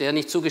nicht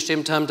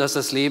zugestimmt haben, dass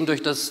das Leben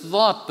durch das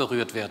Wort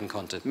berührt werden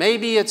konnte.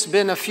 Maybe it's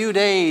been a few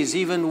days,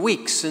 even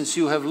weeks, since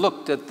you have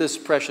looked at this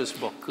precious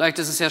book. Vielleicht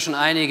ist es ja schon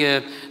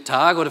einige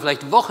Tage oder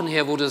vielleicht Wochen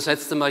her, wo du das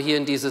letzte Mal hier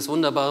in dieses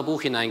wunderbare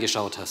Buch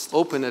hineingeschaut hast.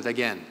 Open it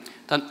again.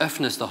 Dann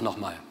öffne es doch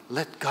nochmal.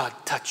 Let God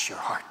touch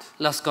your heart.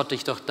 Lass Gott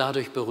dich doch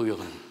dadurch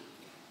berühren.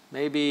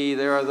 Maybe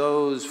there are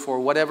those,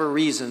 for whatever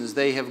reasons,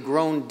 they have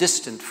grown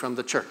distant from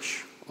the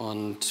church.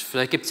 Und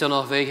vielleicht gibt es ja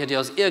noch welche, die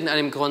aus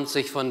irgendeinem Grund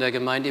sich von der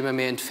Gemeinde immer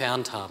mehr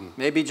entfernt haben.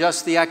 Maybe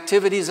just the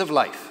activities of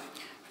life.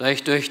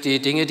 Vielleicht durch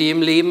die Dinge, die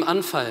im Leben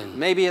anfallen.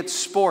 Maybe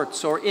it's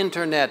sports or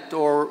internet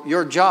or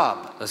your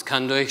job. Das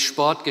kann durch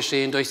Sport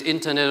geschehen, durchs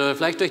Internet oder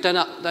vielleicht durch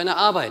deine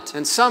Arbeit.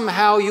 And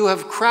somehow you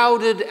have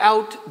crowded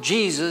out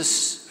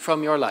Jesus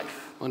from your life.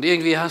 Und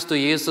irgendwie hast du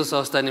Jesus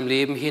aus deinem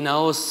Leben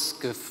hinaus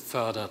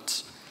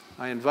gefördert.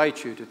 I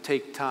invite you to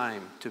take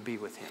time to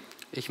be with him.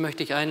 Ich möchte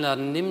dich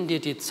einladen, nimm dir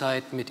die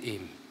Zeit mit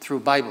ihm. Through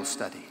Bible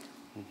study,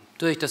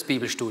 Durch das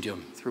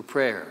Bibelstudium, through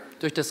prayer,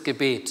 durch das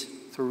Gebet,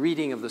 through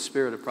reading of the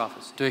Spirit of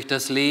prophecy, durch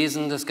das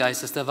Lesen des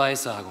Geistes der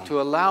Weissagung. to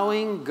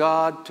allowing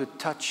God to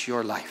touch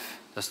your life.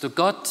 Dass du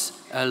Gott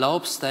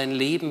erlaubst, dein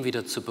Leben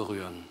wieder zu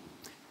berühren.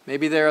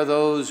 Maybe there are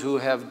those who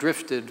have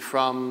drifted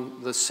from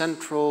the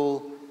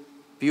central,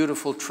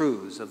 beautiful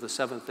truths of the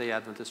Seventh-day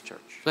Adventist Church.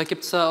 Vielleicht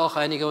gibt es da auch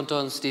einige unter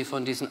uns, die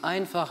von diesen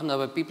einfachen,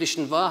 aber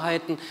biblischen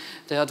Wahrheiten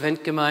der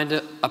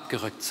Adventgemeinde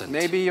abgerückt sind.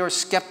 Maybe you're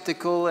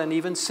skeptical and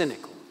even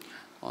cynical.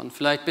 Und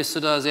vielleicht bist du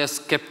da sehr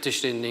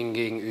skeptisch den Dingen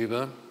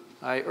gegenüber.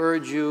 I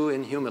urge you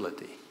in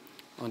humility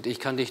Und ich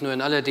kann dich nur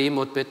in aller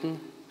Demut bitten,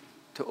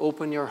 to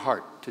open your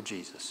heart to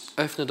Jesus,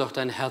 öffne doch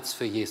dein Herz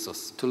für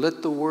Jesus. to let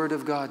the Word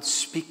of God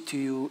speak to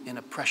you in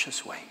a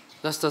precious way.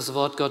 Lass das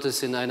Wort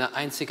Gottes in einer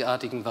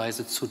einzigartigen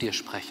Weise zu dir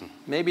sprechen.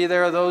 Maybe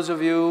there are those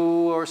of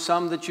you or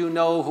some that you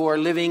know who are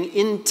living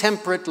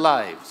intemperate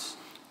lives.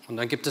 Und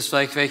dann gibt es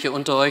vielleicht welche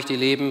unter euch, die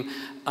leben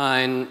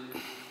ein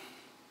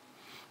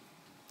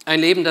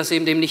Leben, das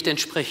eben dem nicht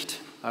entspricht.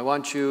 I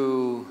want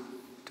you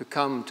to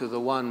come to the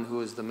one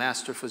who is the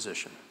master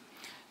physician.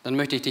 Dann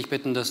möchte ich dich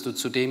bitten, dass du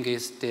zu dem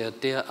gehst,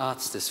 der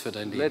Arzt ist für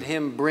dein Let Leben.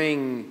 him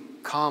bring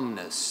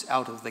calmness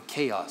out of the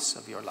chaos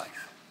of your life.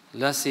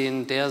 Lass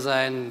ihn der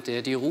sein,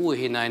 der die Ruhe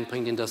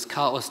hineinbringt in das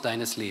Chaos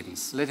deines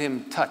Lebens. Let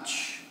him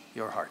touch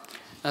your heart.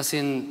 Lass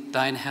ihn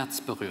dein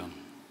Herz berühren.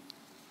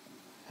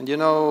 And you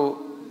know,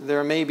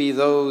 there may be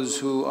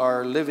those who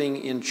are living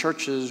in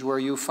churches where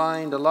you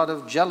find a lot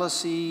of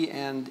jealousy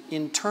and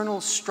internal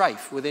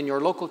strife within your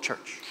local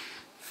church.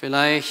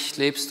 Vielleicht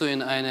lebst du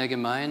in einer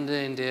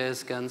Gemeinde, in der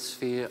es ganz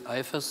viel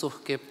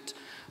Eifersucht gibt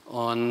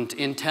und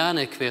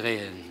interne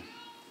Querelen.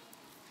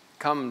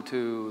 Come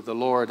to the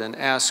Lord and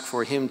ask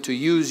for him to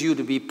use you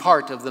to be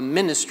part of the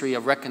ministry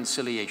of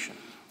reconciliation.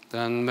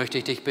 Dann möchte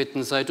ich dich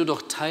bitten, sei du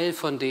doch Teil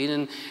von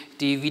denen,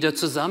 die wieder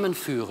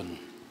zusammenführen.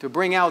 To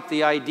bring out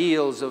the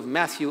ideals of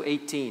Matthew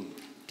 18,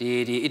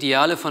 Die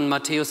Ideale von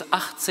Matthäus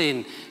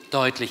 18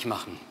 deutlich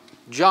machen.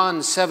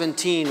 John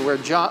 17, where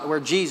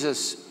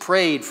Jesus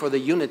prayed for the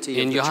unity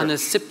In of the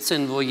Johannes church,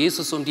 17, wo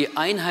Jesus um die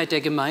Einheit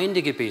der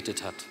Gemeinde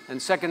gebetet hat.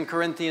 and 2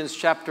 Corinthians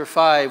chapter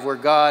 5, where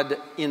God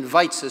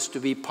invites us to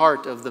be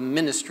part of the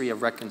ministry of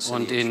Und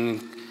reconciliation.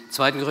 in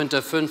 2.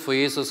 Korinther 5, wo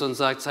Jesus uns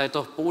sagt, seid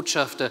doch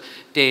Botschafter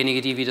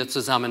derjenigen, die wieder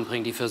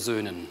zusammenbringen, die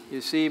versöhnen.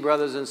 You see,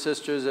 brothers and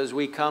sisters, as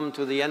we come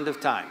to the end of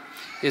time,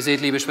 Ihr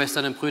seht, liebe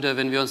Schwestern und Brüder,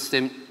 wenn wir uns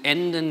dem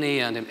Ende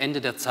nähern, dem Ende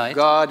der Zeit,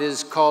 God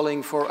is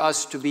calling for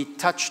us to be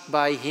touched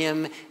by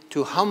him,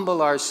 to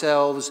humble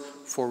ourselves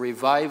for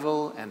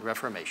revival and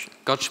reformation.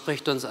 Gott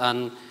spricht uns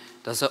an,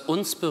 dass er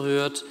uns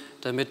berührt,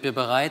 damit wir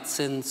bereit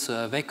sind zur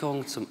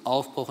Erweckung, zum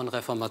Aufbruch und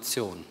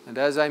Reformation. And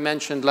as I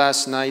mentioned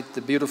last night,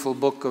 the beautiful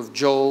book of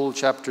Joel,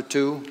 chapter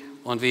 2,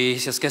 Und wie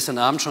ich es gestern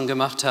Abend schon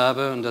gemacht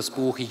habe und das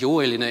Buch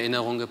Joel in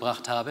Erinnerung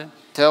gebracht habe,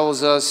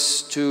 tells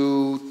us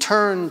to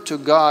turn to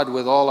God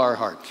with all our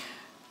heart.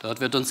 dort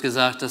wird uns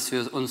gesagt, dass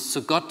wir uns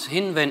zu Gott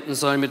hinwenden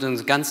sollen mit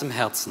unserem ganzen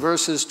Herzen.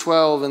 Verses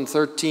 12 and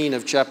 13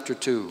 of chapter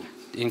 2.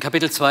 In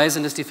Kapitel 2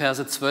 sind es die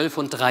Verse 12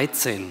 und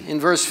 13. In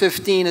verse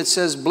 15 it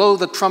says, blow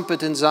the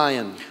trumpet in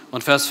Zion.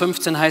 Und Vers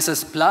 15 heißt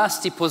es,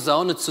 blas die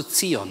Posaune zu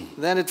Zion.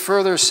 Then it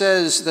further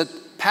says that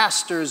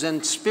pastors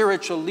and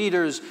spiritual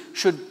leaders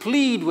should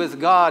plead with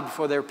God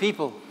for their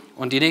people.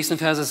 Und die nächsten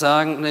Verse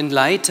sagen den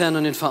Leitern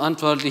und den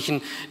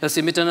Verantwortlichen, dass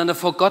sie miteinander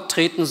vor Gott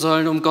treten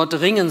sollen, um Gott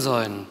ringen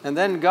sollen. And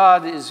then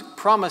God is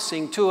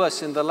promising to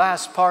us in the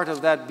last part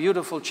of that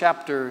beautiful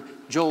chapter,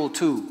 Joel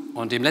 2,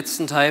 Und im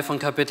letzten Teil von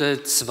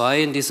Kapitel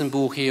 2 in diesem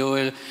Buch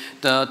Joel,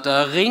 da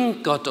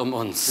ringt Gott um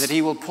uns. that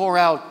he will pour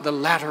out the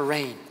latter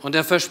rain, Und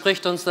er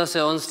verspricht uns, dass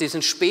er uns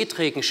diesen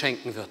Spätregen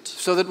schenken wird.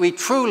 so that we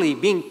truly,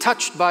 being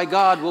touched by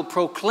God, will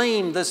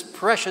proclaim this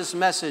precious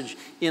message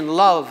in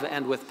love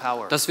and with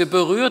power. Dass wir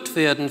berührt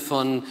werden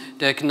von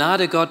der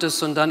Gnade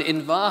Gottes und dann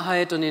in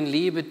Wahrheit und in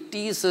Liebe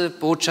diese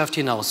Botschaft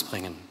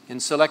hinausbringen. In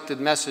Selected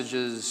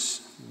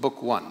Messages,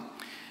 Book 1,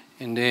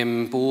 In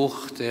dem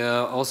Buch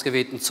der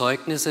ausgewählten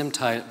Zeugnisse im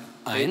Teil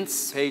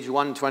 1, page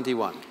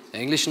 121. der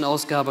englischen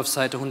Ausgabe auf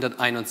Seite We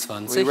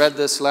 121, read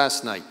this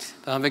last night.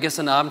 da haben wir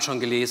gestern Abend schon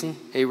gelesen,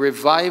 A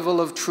revival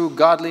of true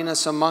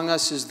godliness among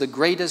us is the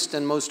greatest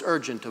and most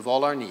urgent of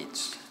all our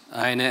needs.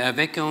 eine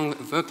Erweckung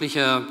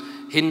wirklicher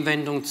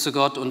Hinwendung zu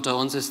Gott unter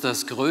uns ist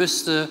das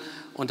größte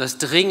und das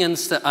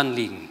dringendste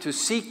Anliegen. To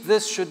seek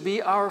this should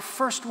be our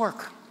first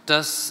work.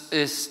 Das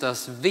ist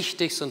das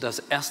Wichtigste und das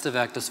erste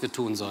Werk, das wir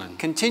tun sollen.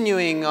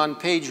 Continuing on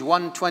page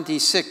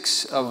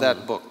 126 of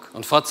that book,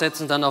 Und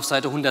fortsetzend dann auf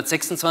Seite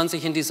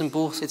 126 in diesem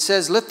Buch it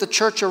says, let the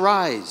church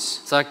arise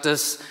sagt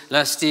es,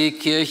 lass die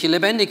Kirche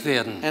lebendig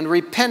werden and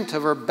repent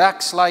of her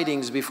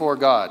backslidings before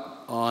God.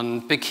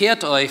 Und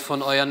bekehrt euch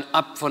von euren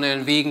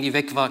Wegen, die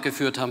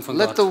weggeführt haben von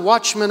Let Gott. the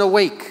watchman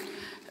awake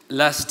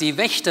Lasst die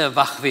Wächter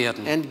wach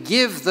werden. and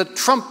give the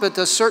trumpet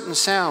a certain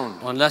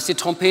sound. Und lasst die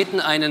Trompeten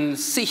einen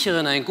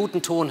sicheren, einen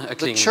guten Ton The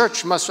erklingen.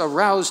 church must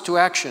arouse to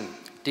action.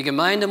 Die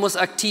Gemeinde muss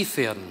aktiv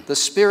werden. The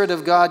Spirit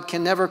of God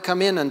can never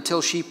come in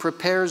until she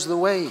prepares the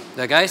way.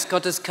 Der Geist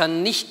Gottes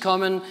kann nicht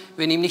kommen,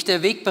 wenn ihm nicht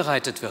der Weg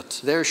bereitet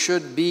wird. There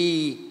should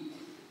be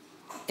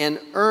an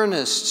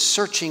earnest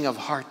searching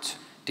of heart.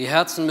 Die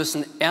Herzen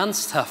müssen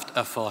ernsthaft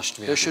erforscht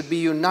There werden. should be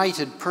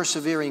united,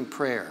 persevering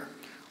prayer.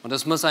 Und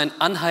es muss ein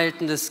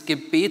anhaltendes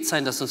Gebet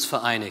sein, das uns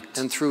vereinigt.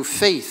 And through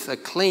faith, a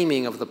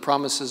claiming of the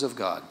promises of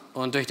God.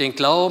 Und durch den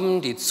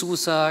Glauben die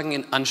Zusagen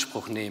in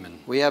Anspruch nehmen.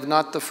 We have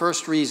not the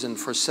first reason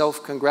for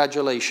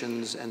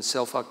self-congratulations and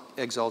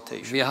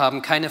self-exaltation. Wir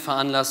haben keine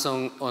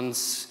Veranlassung,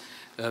 uns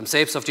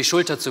selbst auf die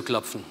Schulter zu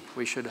klopfen.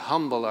 We should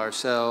humble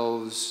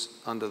ourselves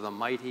under the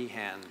mighty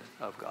hand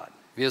of God.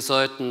 Wir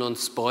sollten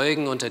uns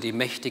beugen unter die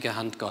mächtige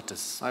Hand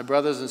Gottes. My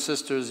brothers and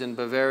sisters in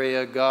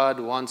Bavaria, God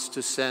wants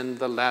to send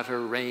the latter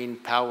rain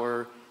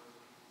power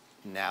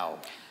now.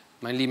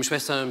 Meine lieben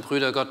Schwestern und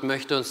Brüder, Gott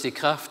möchte uns die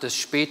Kraft des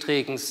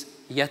Spätregens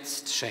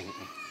jetzt schenken.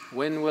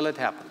 When will it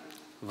happen?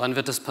 Wann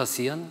wird es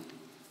passieren?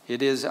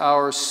 It is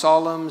our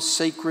solemn,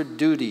 sacred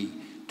duty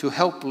to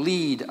help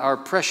lead our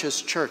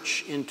precious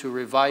church into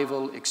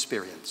revival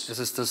experience. Es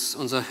ist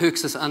unser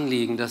höchstes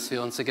Anliegen, dass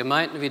wir unsere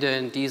Gemeinden wieder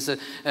in diese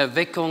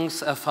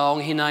Erweckungserfahrung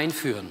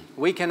hineinführen.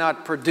 We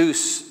cannot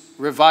produce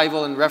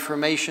revival and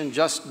reformation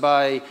just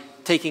by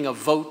taking a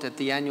vote at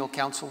the annual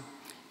council.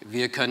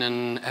 Wir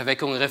können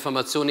Erweckung und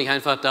Reformation nicht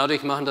einfach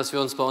dadurch machen, dass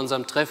wir uns bei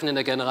unserem Treffen in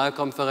der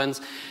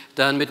Generalkonferenz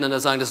dann miteinander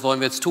sagen, das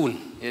wollen wir jetzt tun.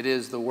 It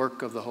is the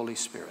work of the Holy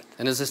Spirit.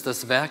 Denn es ist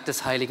das Werk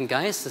des Heiligen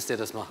Geistes, der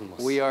das machen muss.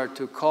 We are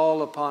to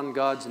call upon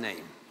God's name.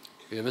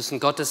 Wir müssen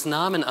Gottes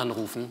Namen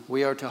anrufen,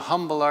 We are to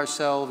humble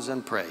ourselves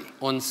and pray.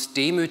 uns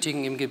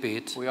demütigen im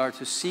Gebet, We are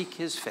to seek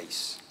His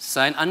face.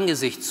 sein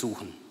Angesicht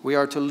suchen. We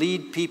are to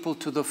lead people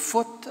to the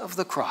foot of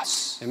the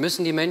cross Wir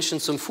müssen die Menschen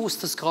zum Fuß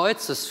des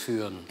Kreuzes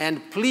führen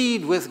and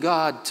plead with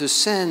God to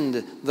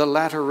send the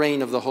latter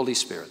rain of the Holy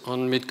Spirit.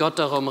 und mit Gott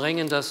darum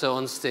ringen, dass er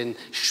uns den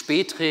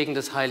Spätregen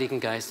des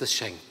Heiligen Geistes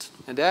schenkt.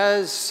 And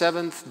as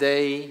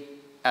Seventh-day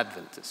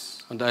Adventists,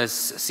 Und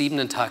als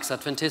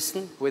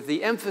Siebenten-Tags-Adventisten with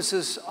the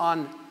emphasis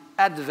on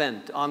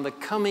Advent, on the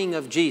coming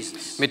of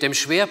Jesus, mit dem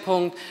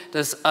Schwerpunkt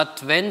des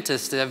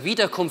Adventes, der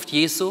Wiederkunft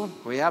Jesu,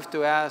 we have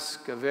to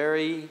ask a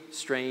very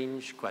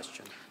strange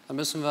question. da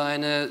müssen wir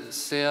eine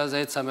sehr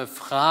seltsame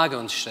Frage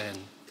uns stellen.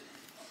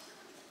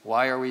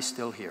 Why are we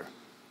still here?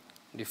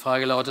 Und die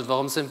Frage lautet,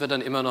 warum sind wir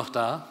dann immer noch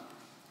da?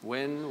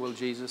 When will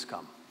Jesus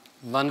come?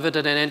 Wann wird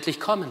er denn endlich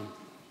kommen?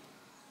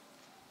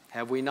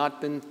 Have we not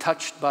been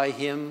touched by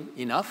Him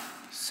enough?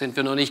 Sind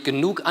wir noch nicht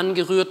genug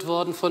angerührt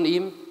worden von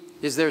ihm?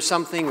 Is there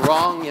something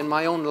wrong in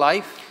my own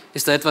life?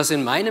 Ist da etwas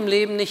in meinem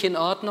Leben nicht in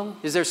Ordnung?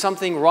 Is there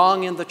something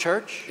wrong in the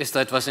church? Ist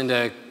da etwas in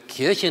der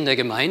Kirche, in der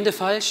Gemeinde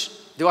falsch?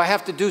 Do I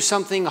have to do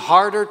something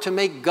harder to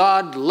make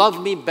God love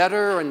me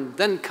better and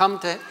then come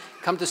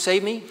to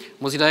save me?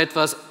 Muss ich da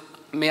etwas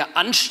mehr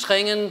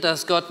anstrengen,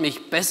 dass Gott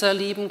mich besser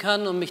lieben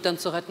kann, um mich dann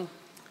zu retten?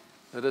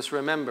 Let us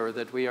remember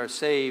that we are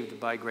saved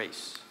by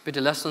grace. Bitte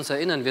lasst uns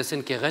erinnern, wir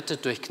sind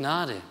gerettet durch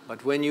Gnade.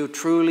 But when you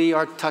truly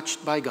are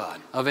touched by God,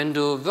 Aber wenn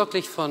du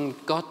wirklich von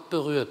Gott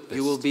berührt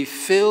you will bist, be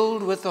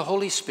filled with the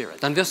Holy Spirit.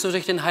 dann wirst du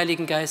durch den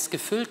Heiligen Geist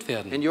gefüllt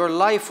werden. And your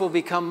life will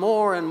become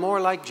more and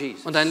more like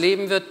Jesus. Und dein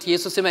Leben wird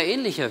Jesus immer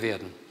ähnlicher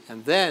werden.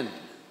 And then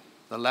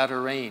the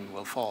latter rain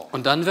will fall.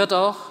 Und dann wird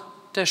auch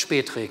der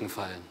Spätregen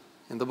fallen.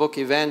 In the book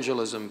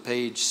Evangelism,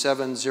 page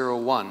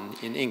 701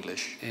 in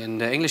English, In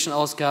der englischen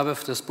Ausgabe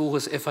des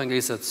Buches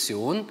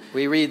Evangelisation,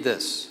 we read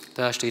this.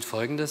 da steht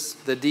Folgendes.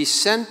 The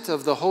descent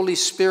of the Holy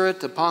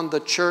Spirit upon the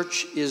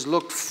church is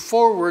looked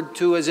forward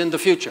to as in the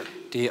future.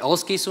 Die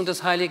Ausgießung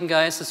des Heiligen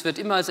Geistes wird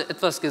immer als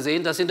etwas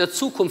gesehen, das in der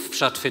Zukunft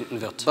stattfinden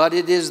wird. But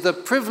it is the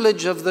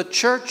privilege of the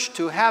church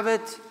to have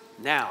it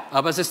now.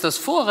 Aber es ist das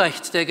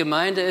Vorrecht der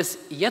Gemeinde, es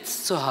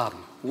jetzt zu haben.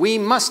 We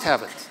must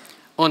have it.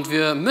 Und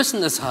wir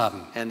müssen es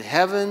haben. And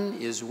heaven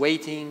is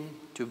waiting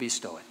to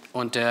bestow it.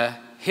 Und der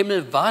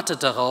Himmel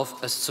wartet darauf,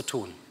 es zu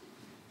tun.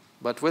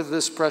 But with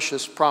this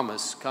precious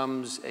promise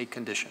comes a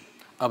condition.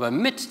 Aber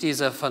mit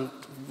dieser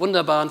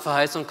wunderbaren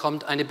Verheißung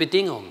kommt eine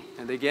Bedingung.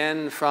 And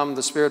again from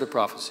the spirit of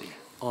prophecy.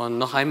 Und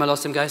noch einmal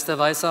aus dem Geist der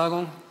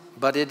Weissagung.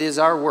 But it is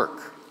our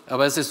work.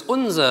 Aber es ist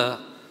unser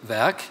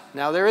Werk.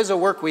 Now there is a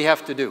work we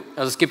have to do.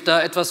 Also es gibt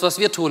da etwas, was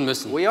wir tun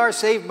müssen. We are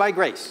saved by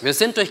grace. Wir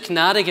sind durch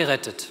Gnade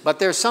gerettet. But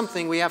there's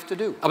something we have to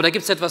do. Aber da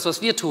gibt es etwas,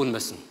 was wir tun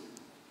müssen.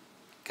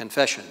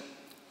 Confession,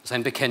 Das ist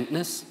ein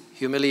Bekenntnis,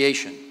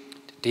 humiliation,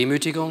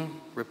 Demütigung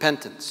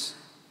repentance,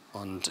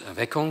 und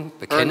Erweckung,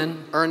 Bekennen,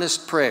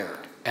 earnest prayer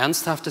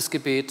ernsthaftes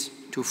Gebet,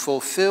 to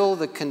fulfill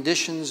the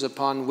conditions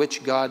upon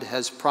which God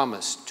has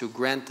promised to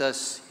grant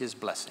us His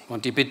blessing.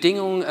 und die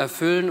Bedingungen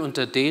erfüllen,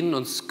 unter denen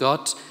uns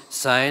Gott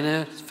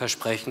seine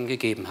Versprechen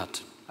gegeben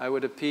hat. I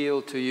would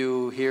appeal to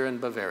you here in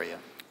Bavaria.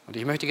 Und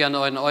ich möchte gerne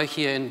euch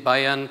hier in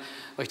Bayern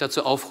euch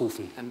dazu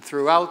aufrufen. And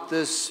throughout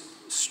this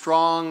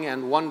strong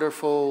and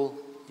wonderful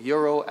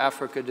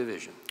Euro-Africa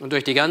division. Und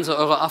durch die ganze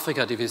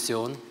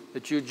Euro-Afrika-Division,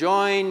 That you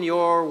join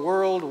your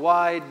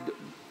worldwide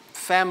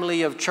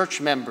family of church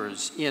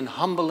members in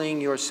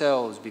humbling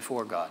yourselves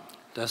before God.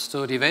 dass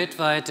du die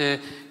weltweite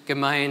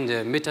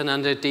Gemeinde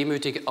miteinander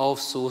demütig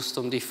aufsuchst,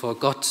 um dich vor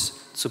Gott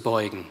zu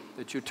beugen.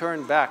 That you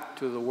turn back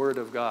to the Word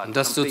of God. Und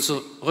dass du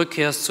completely.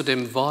 zurückkehrst zu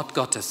dem Wort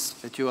Gottes.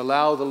 That you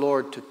allow the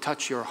Lord to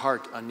touch your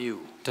heart anew.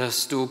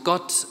 Dass du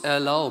Gott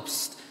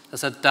erlaubst,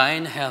 dass er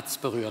dein Herz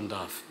berühren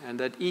darf. And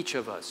that each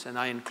of us, and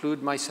I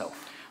include myself,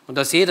 Und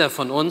dass jeder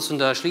von uns, und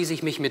da schließe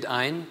ich mich mit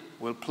ein,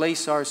 will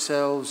place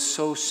ourselves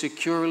so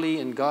securely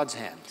in God's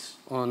hands.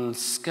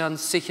 uns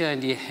ganz sicher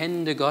in die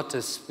Hände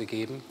Gottes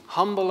begeben,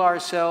 Humble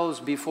ourselves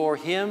before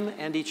Him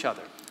and each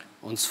other.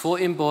 uns vor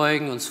ihm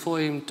beugen, uns vor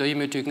ihm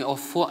demütigen, auch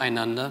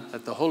voreinander,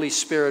 That the Holy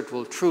Spirit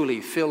will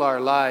truly fill our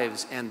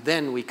lives, and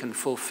then we can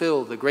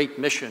fulfill the great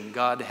mission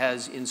God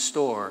has in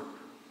store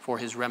for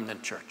His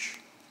remnant church.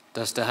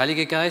 dass der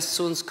Heilige Geist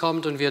zu uns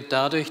kommt und wir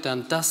dadurch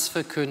dann das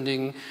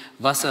verkündigen,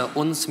 was er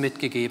uns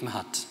mitgegeben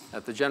hat.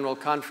 At the General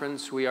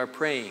Conference, we are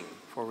praying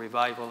for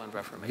revival and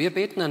reformation. Wir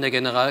beten an der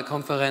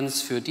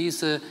Generalkonferenz für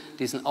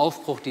diesen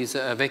Aufbruch, diese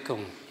Erweckung.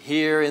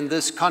 Here in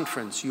this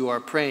conference, you are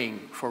praying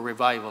for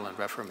revival and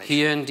reformation.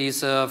 Hier in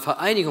dieser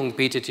Vereinigung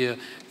betet ihr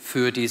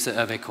für diese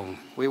Erweckung.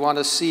 We want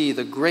to see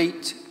the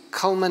great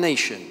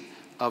culmination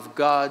of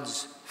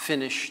God's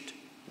finished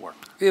work.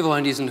 Wir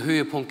wollen diesen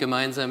Höhepunkt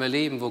gemeinsam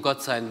erleben, wo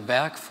Gott sein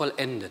Werk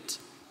vollendet.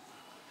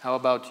 How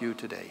about you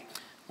today?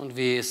 Und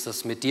wie ist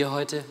das mit dir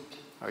heute?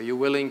 Are you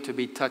willing to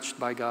be touched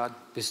by God?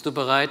 Bist du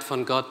bereit,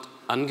 von Gott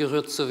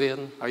angerührt zu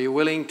werden? Are you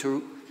willing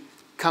to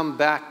come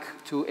back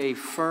to a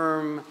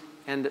firm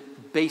and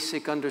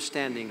basic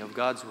understanding of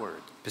God's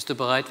word? Bist du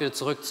bereit, wieder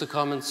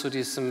zurückzukommen zu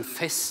diesem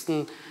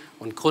festen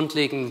und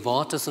grundlegenden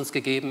Wort, das uns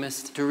gegeben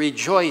ist? To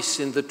rejoice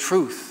in the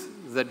truth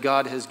that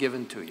God has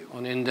given to you.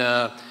 Und in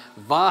der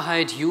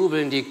Wahrheit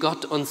jubeln, die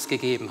Gott uns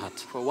gegeben hat.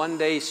 For one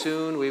day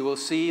soon we will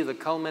see the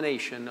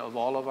culmination of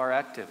all of our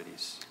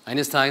activities.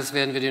 Eines Tages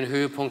werden wir den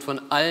Höhepunkt von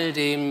all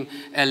dem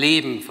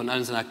erleben, von all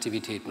unseren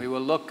Aktivitäten. We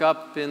will look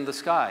up in the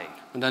sky.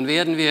 Und dann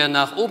werden wir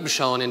nach oben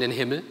schauen in den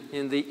Himmel.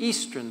 In the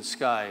eastern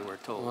sky,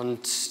 we're told.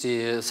 Und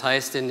es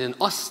heißt in den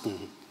Osten,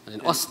 in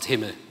den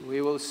Osthimmel.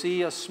 We will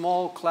see a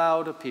small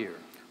cloud appear,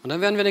 Und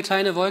dann werden wir eine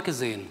kleine Wolke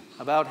sehen.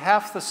 about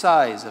half the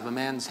size of a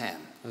man's hand.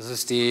 Das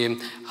ist die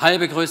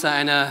halbe Größe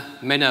einer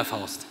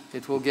Männerfaust.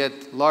 It will get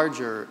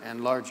larger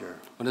and larger,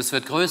 Und es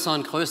wird größer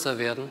und größer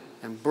werden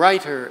and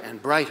brighter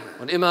and brighter.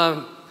 und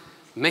immer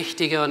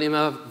mächtiger und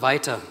immer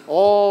weiter.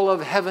 All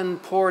of heaven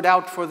poured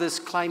out for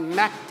this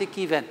climactic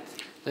event.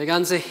 Der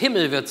ganze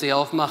Himmel wird sich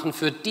aufmachen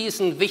für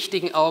diesen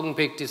wichtigen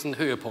Augenblick, diesen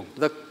Höhepunkt.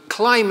 The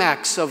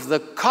climax of the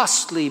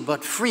costly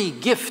but free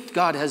gift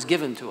God has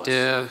given to us.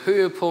 Der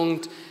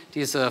Höhepunkt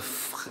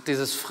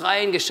dieses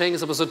freien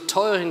Geschenkes, aber so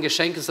teuren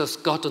Geschenkes,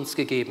 das Gott uns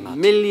gegeben hat.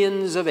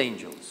 Millions of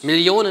angels,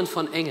 Millionen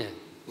von Engeln,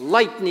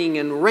 lightning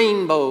and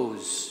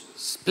rainbows,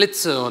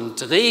 Blitze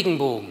und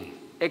Regenbogen.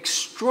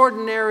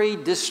 extraordinary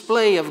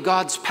display of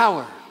God's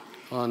power.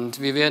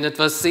 Und wir werden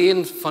etwas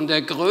sehen von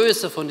der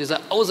Größe, von dieser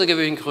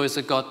außergewöhnlichen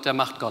Größe der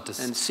Macht Gottes.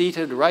 And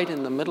seated right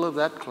in the middle of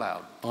that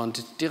cloud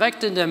Und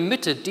direkt in der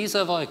Mitte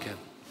dieser Wolke,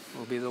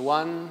 will be the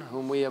one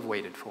whom we have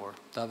waited for,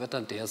 da wird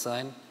dann der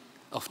sein,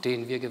 auf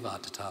den wir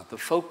gewartet haben. the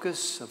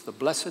focus of the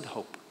blessed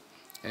hope,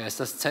 Er ist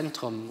das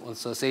Zentrum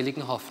unserer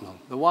seligen Hoffnung.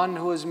 the one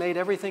who has made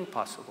everything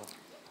possible,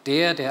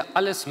 Der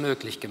alles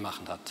möglich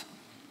gemacht hat.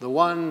 the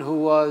one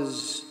who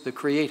was the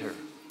creator,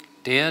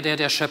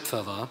 Der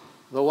Schöpfer war.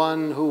 the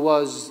one who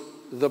was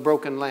the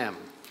broken lamb,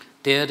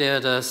 Der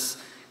das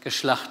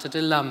geschlachtete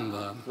Lamm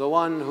war. the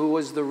one who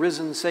was the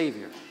risen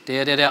Savior,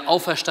 Der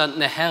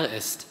auferstandene Herr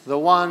ist. the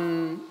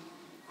one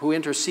who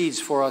intercedes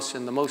for us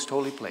in the most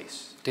holy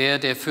place, Der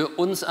für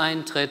uns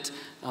eintritt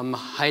am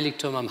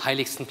Heiligtum, am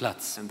heiligsten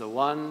Platz. and the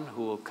one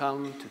who will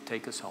come to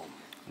take us home.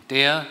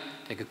 Der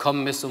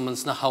gekommen ist, um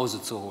uns nach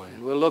Hause zu holen.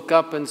 We'll look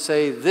up and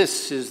say,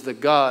 this is the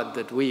God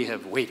that we have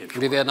waited Und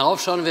for. wir werden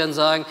aufschauen und werden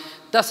sagen,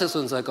 das ist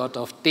unser Gott,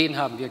 auf den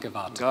haben wir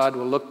gewartet. God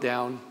will look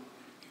down.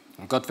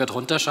 Und Gott wird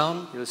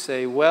runterschauen He'll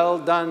say, well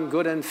done,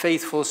 good and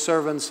faithful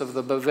servants of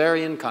the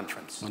Bavarian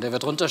Conference. und er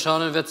wird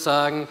runterschauen und wird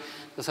sagen,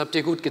 das habt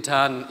ihr gut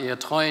getan, ihr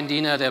treuen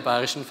Diener der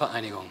Bayerischen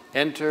Vereinigung.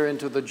 Enter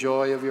into the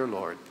joy of your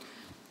Lord.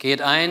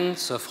 Geht ein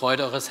zur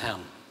Freude eures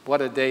Herrn.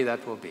 What a day that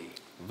will be.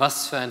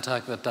 Was für ein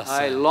Tag wird das I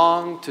sein?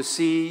 long to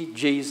see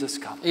Jesus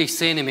come. Ich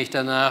sehne mich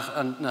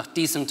danach, nach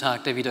diesem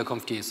Tag der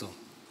Wiederkunft Jesu.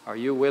 Are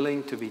you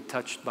willing to be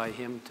touched by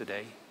him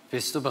today?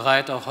 Bist du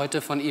bereit, auch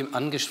heute von ihm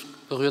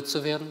berührt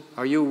zu werden?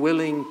 Are you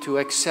willing to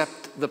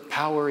accept the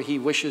power he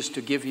wishes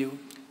to give you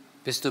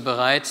Bist du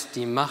bereit,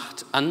 die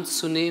Macht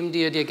anzunehmen,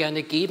 die er dir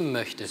gerne geben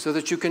möchte, so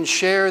that you can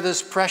share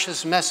this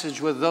precious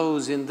message with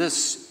those in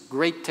this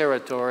great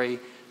territory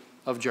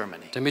of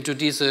Germany? damit du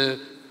diese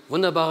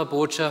wunderbare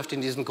Botschaft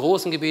in diesem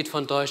großen Gebiet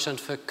von Deutschland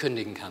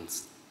verkündigen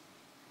kannst?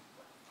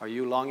 Are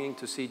you longing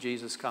to see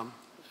Jesus come?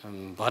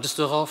 Wartest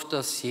du darauf,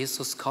 dass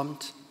Jesus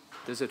kommt?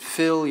 Does it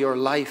fill your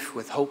life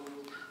with hope?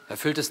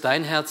 Erfüllt es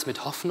dein Herz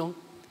mit Hoffnung?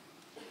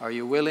 Are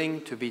you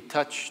willing to be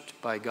touched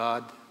by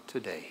God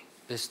today?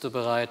 Bist du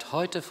bereit,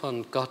 heute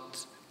von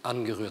Gott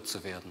angerührt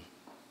zu werden?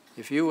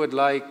 If you would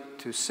like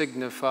to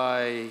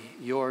signify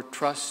your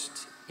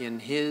trust in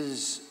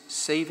His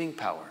saving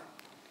power,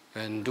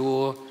 Wenn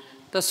du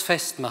das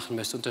festmachen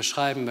möchtest,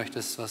 unterschreiben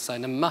möchtest, was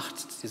seine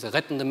Macht, diese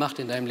rettende Macht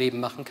in deinem Leben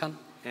machen kann,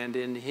 and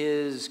in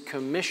His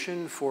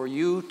commission for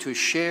you to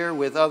share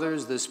with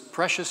others this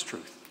precious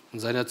truth, in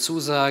seiner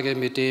Zusage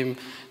mit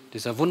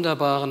dieser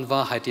wunderbaren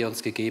Wahrheit, die er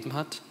uns gegeben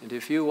hat, and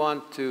if you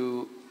want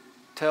to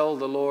tell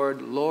the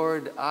Lord,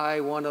 Lord, I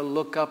want to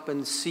look up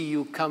and see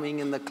you coming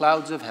in the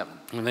clouds of heaven.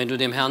 und wenn du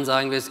dem Herrn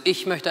sagen willst,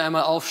 ich möchte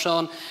einmal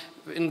aufschauen,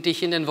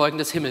 dich in den Wolken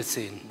des Himmels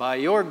sehen.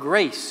 By your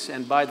grace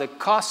and by the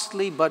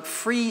costly but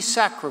free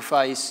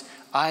sacrifice,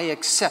 I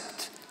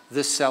accept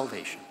this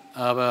salvation.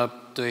 Aber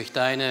durch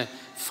deine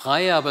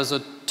freie, aber so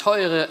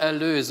teure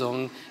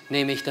Erlösung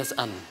nehme ich das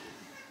an.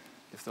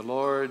 If the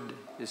Lord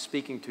is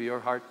speaking to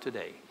your heart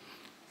today,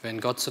 Wenn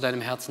Gott zu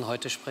deinem Herzen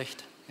heute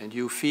spricht and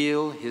you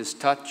feel His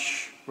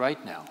touch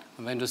right now,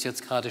 und wenn du es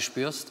jetzt gerade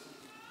spürst,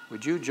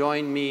 would you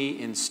join me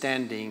in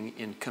standing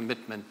in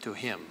commitment to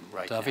Him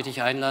right darf ich now?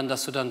 dich einladen,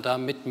 dass du dann da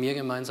mit mir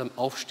gemeinsam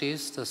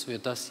aufstehst, dass wir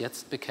das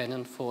jetzt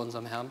bekennen vor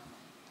unserem Herrn.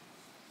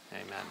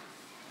 Amen.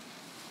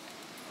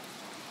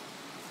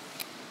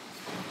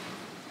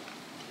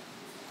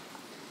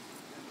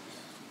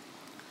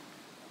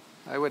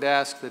 I would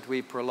ask that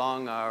we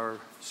prolong our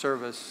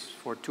service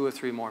for 2 or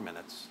 3 more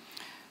minutes.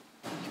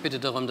 Ich bitte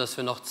darum, dass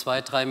wir noch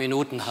 2, 3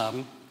 Minuten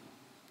haben.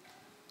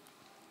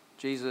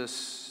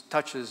 Jesus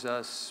touches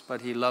us,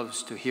 but He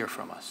loves to hear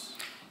from us.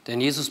 Denn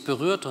Jesus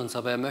berührt uns,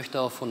 aber er möchte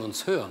auch von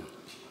uns hören.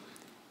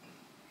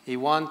 He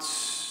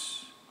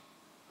wants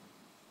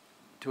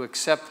to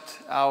accept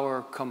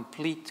our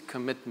complete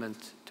commitment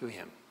to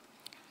Him.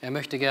 Er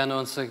möchte gerne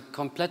unsere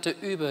komplette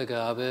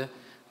Übergabe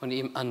von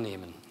ihm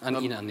annehmen,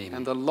 an ihn annehmen.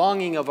 And the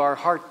longing of our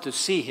heart to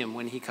see Him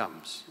when He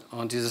comes.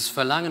 Und dieses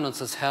Verlangen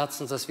unseres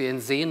Herzens, dass wir ihn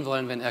sehen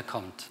wollen, wenn er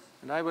kommt.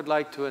 And I would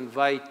like to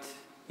invite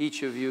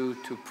each of you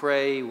to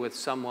pray with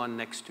someone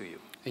next to you.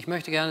 Ich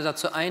möchte gerne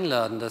dazu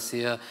einladen, dass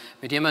ihr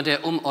mit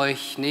jemandem, der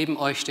neben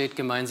euch steht,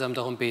 gemeinsam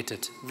darum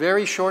betet.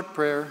 Very short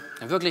prayer,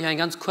 Wirklich ein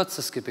ganz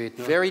kurzes Gebet,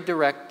 nur. very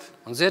direct,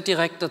 Und sehr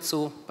direkt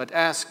dazu, but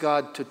ask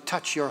God to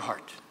touch your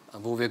heart,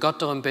 wo wir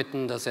Gott darum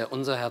bitten, dass er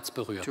unser Herz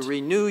berührt. to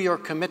renew your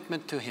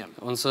commitment to Him,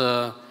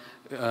 Unsere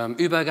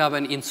Übergabe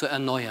an ihn zu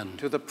erneuern,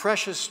 to the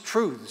precious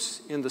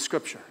truths in the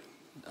Scripture,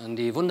 an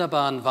die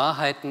wunderbaren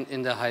Wahrheiten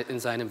in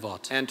seinem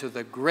Wort and to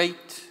the great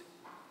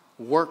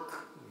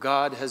work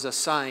God has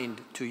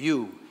assigned to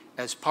you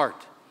as part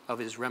of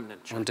His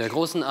remnant church. und der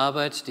großen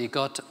Arbeit, die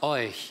Gott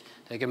euch,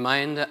 der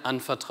Gemeinde,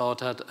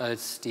 anvertraut hat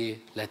als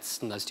die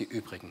Letzten, als die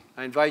Übrigen.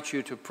 I invite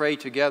you to pray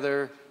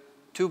together,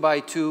 2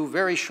 by 2,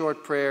 very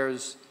short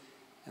prayers,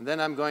 and then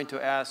I'm going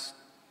to ask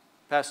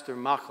Pastor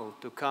Machel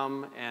to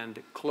come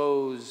and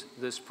close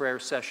this prayer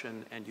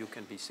session, and you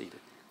can be seated.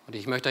 Und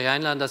ich möchte euch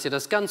einladen, dass ihr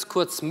das ganz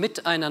kurz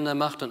miteinander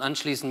macht, und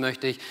anschließend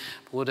möchte ich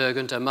Bruder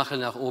Günther Machel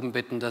nach oben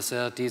bitten, dass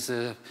er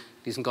diesen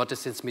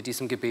Gottesdienst mit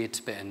einem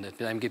Gebet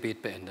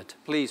beendet.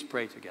 Please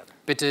pray together.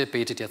 Bitte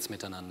betet jetzt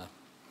miteinander.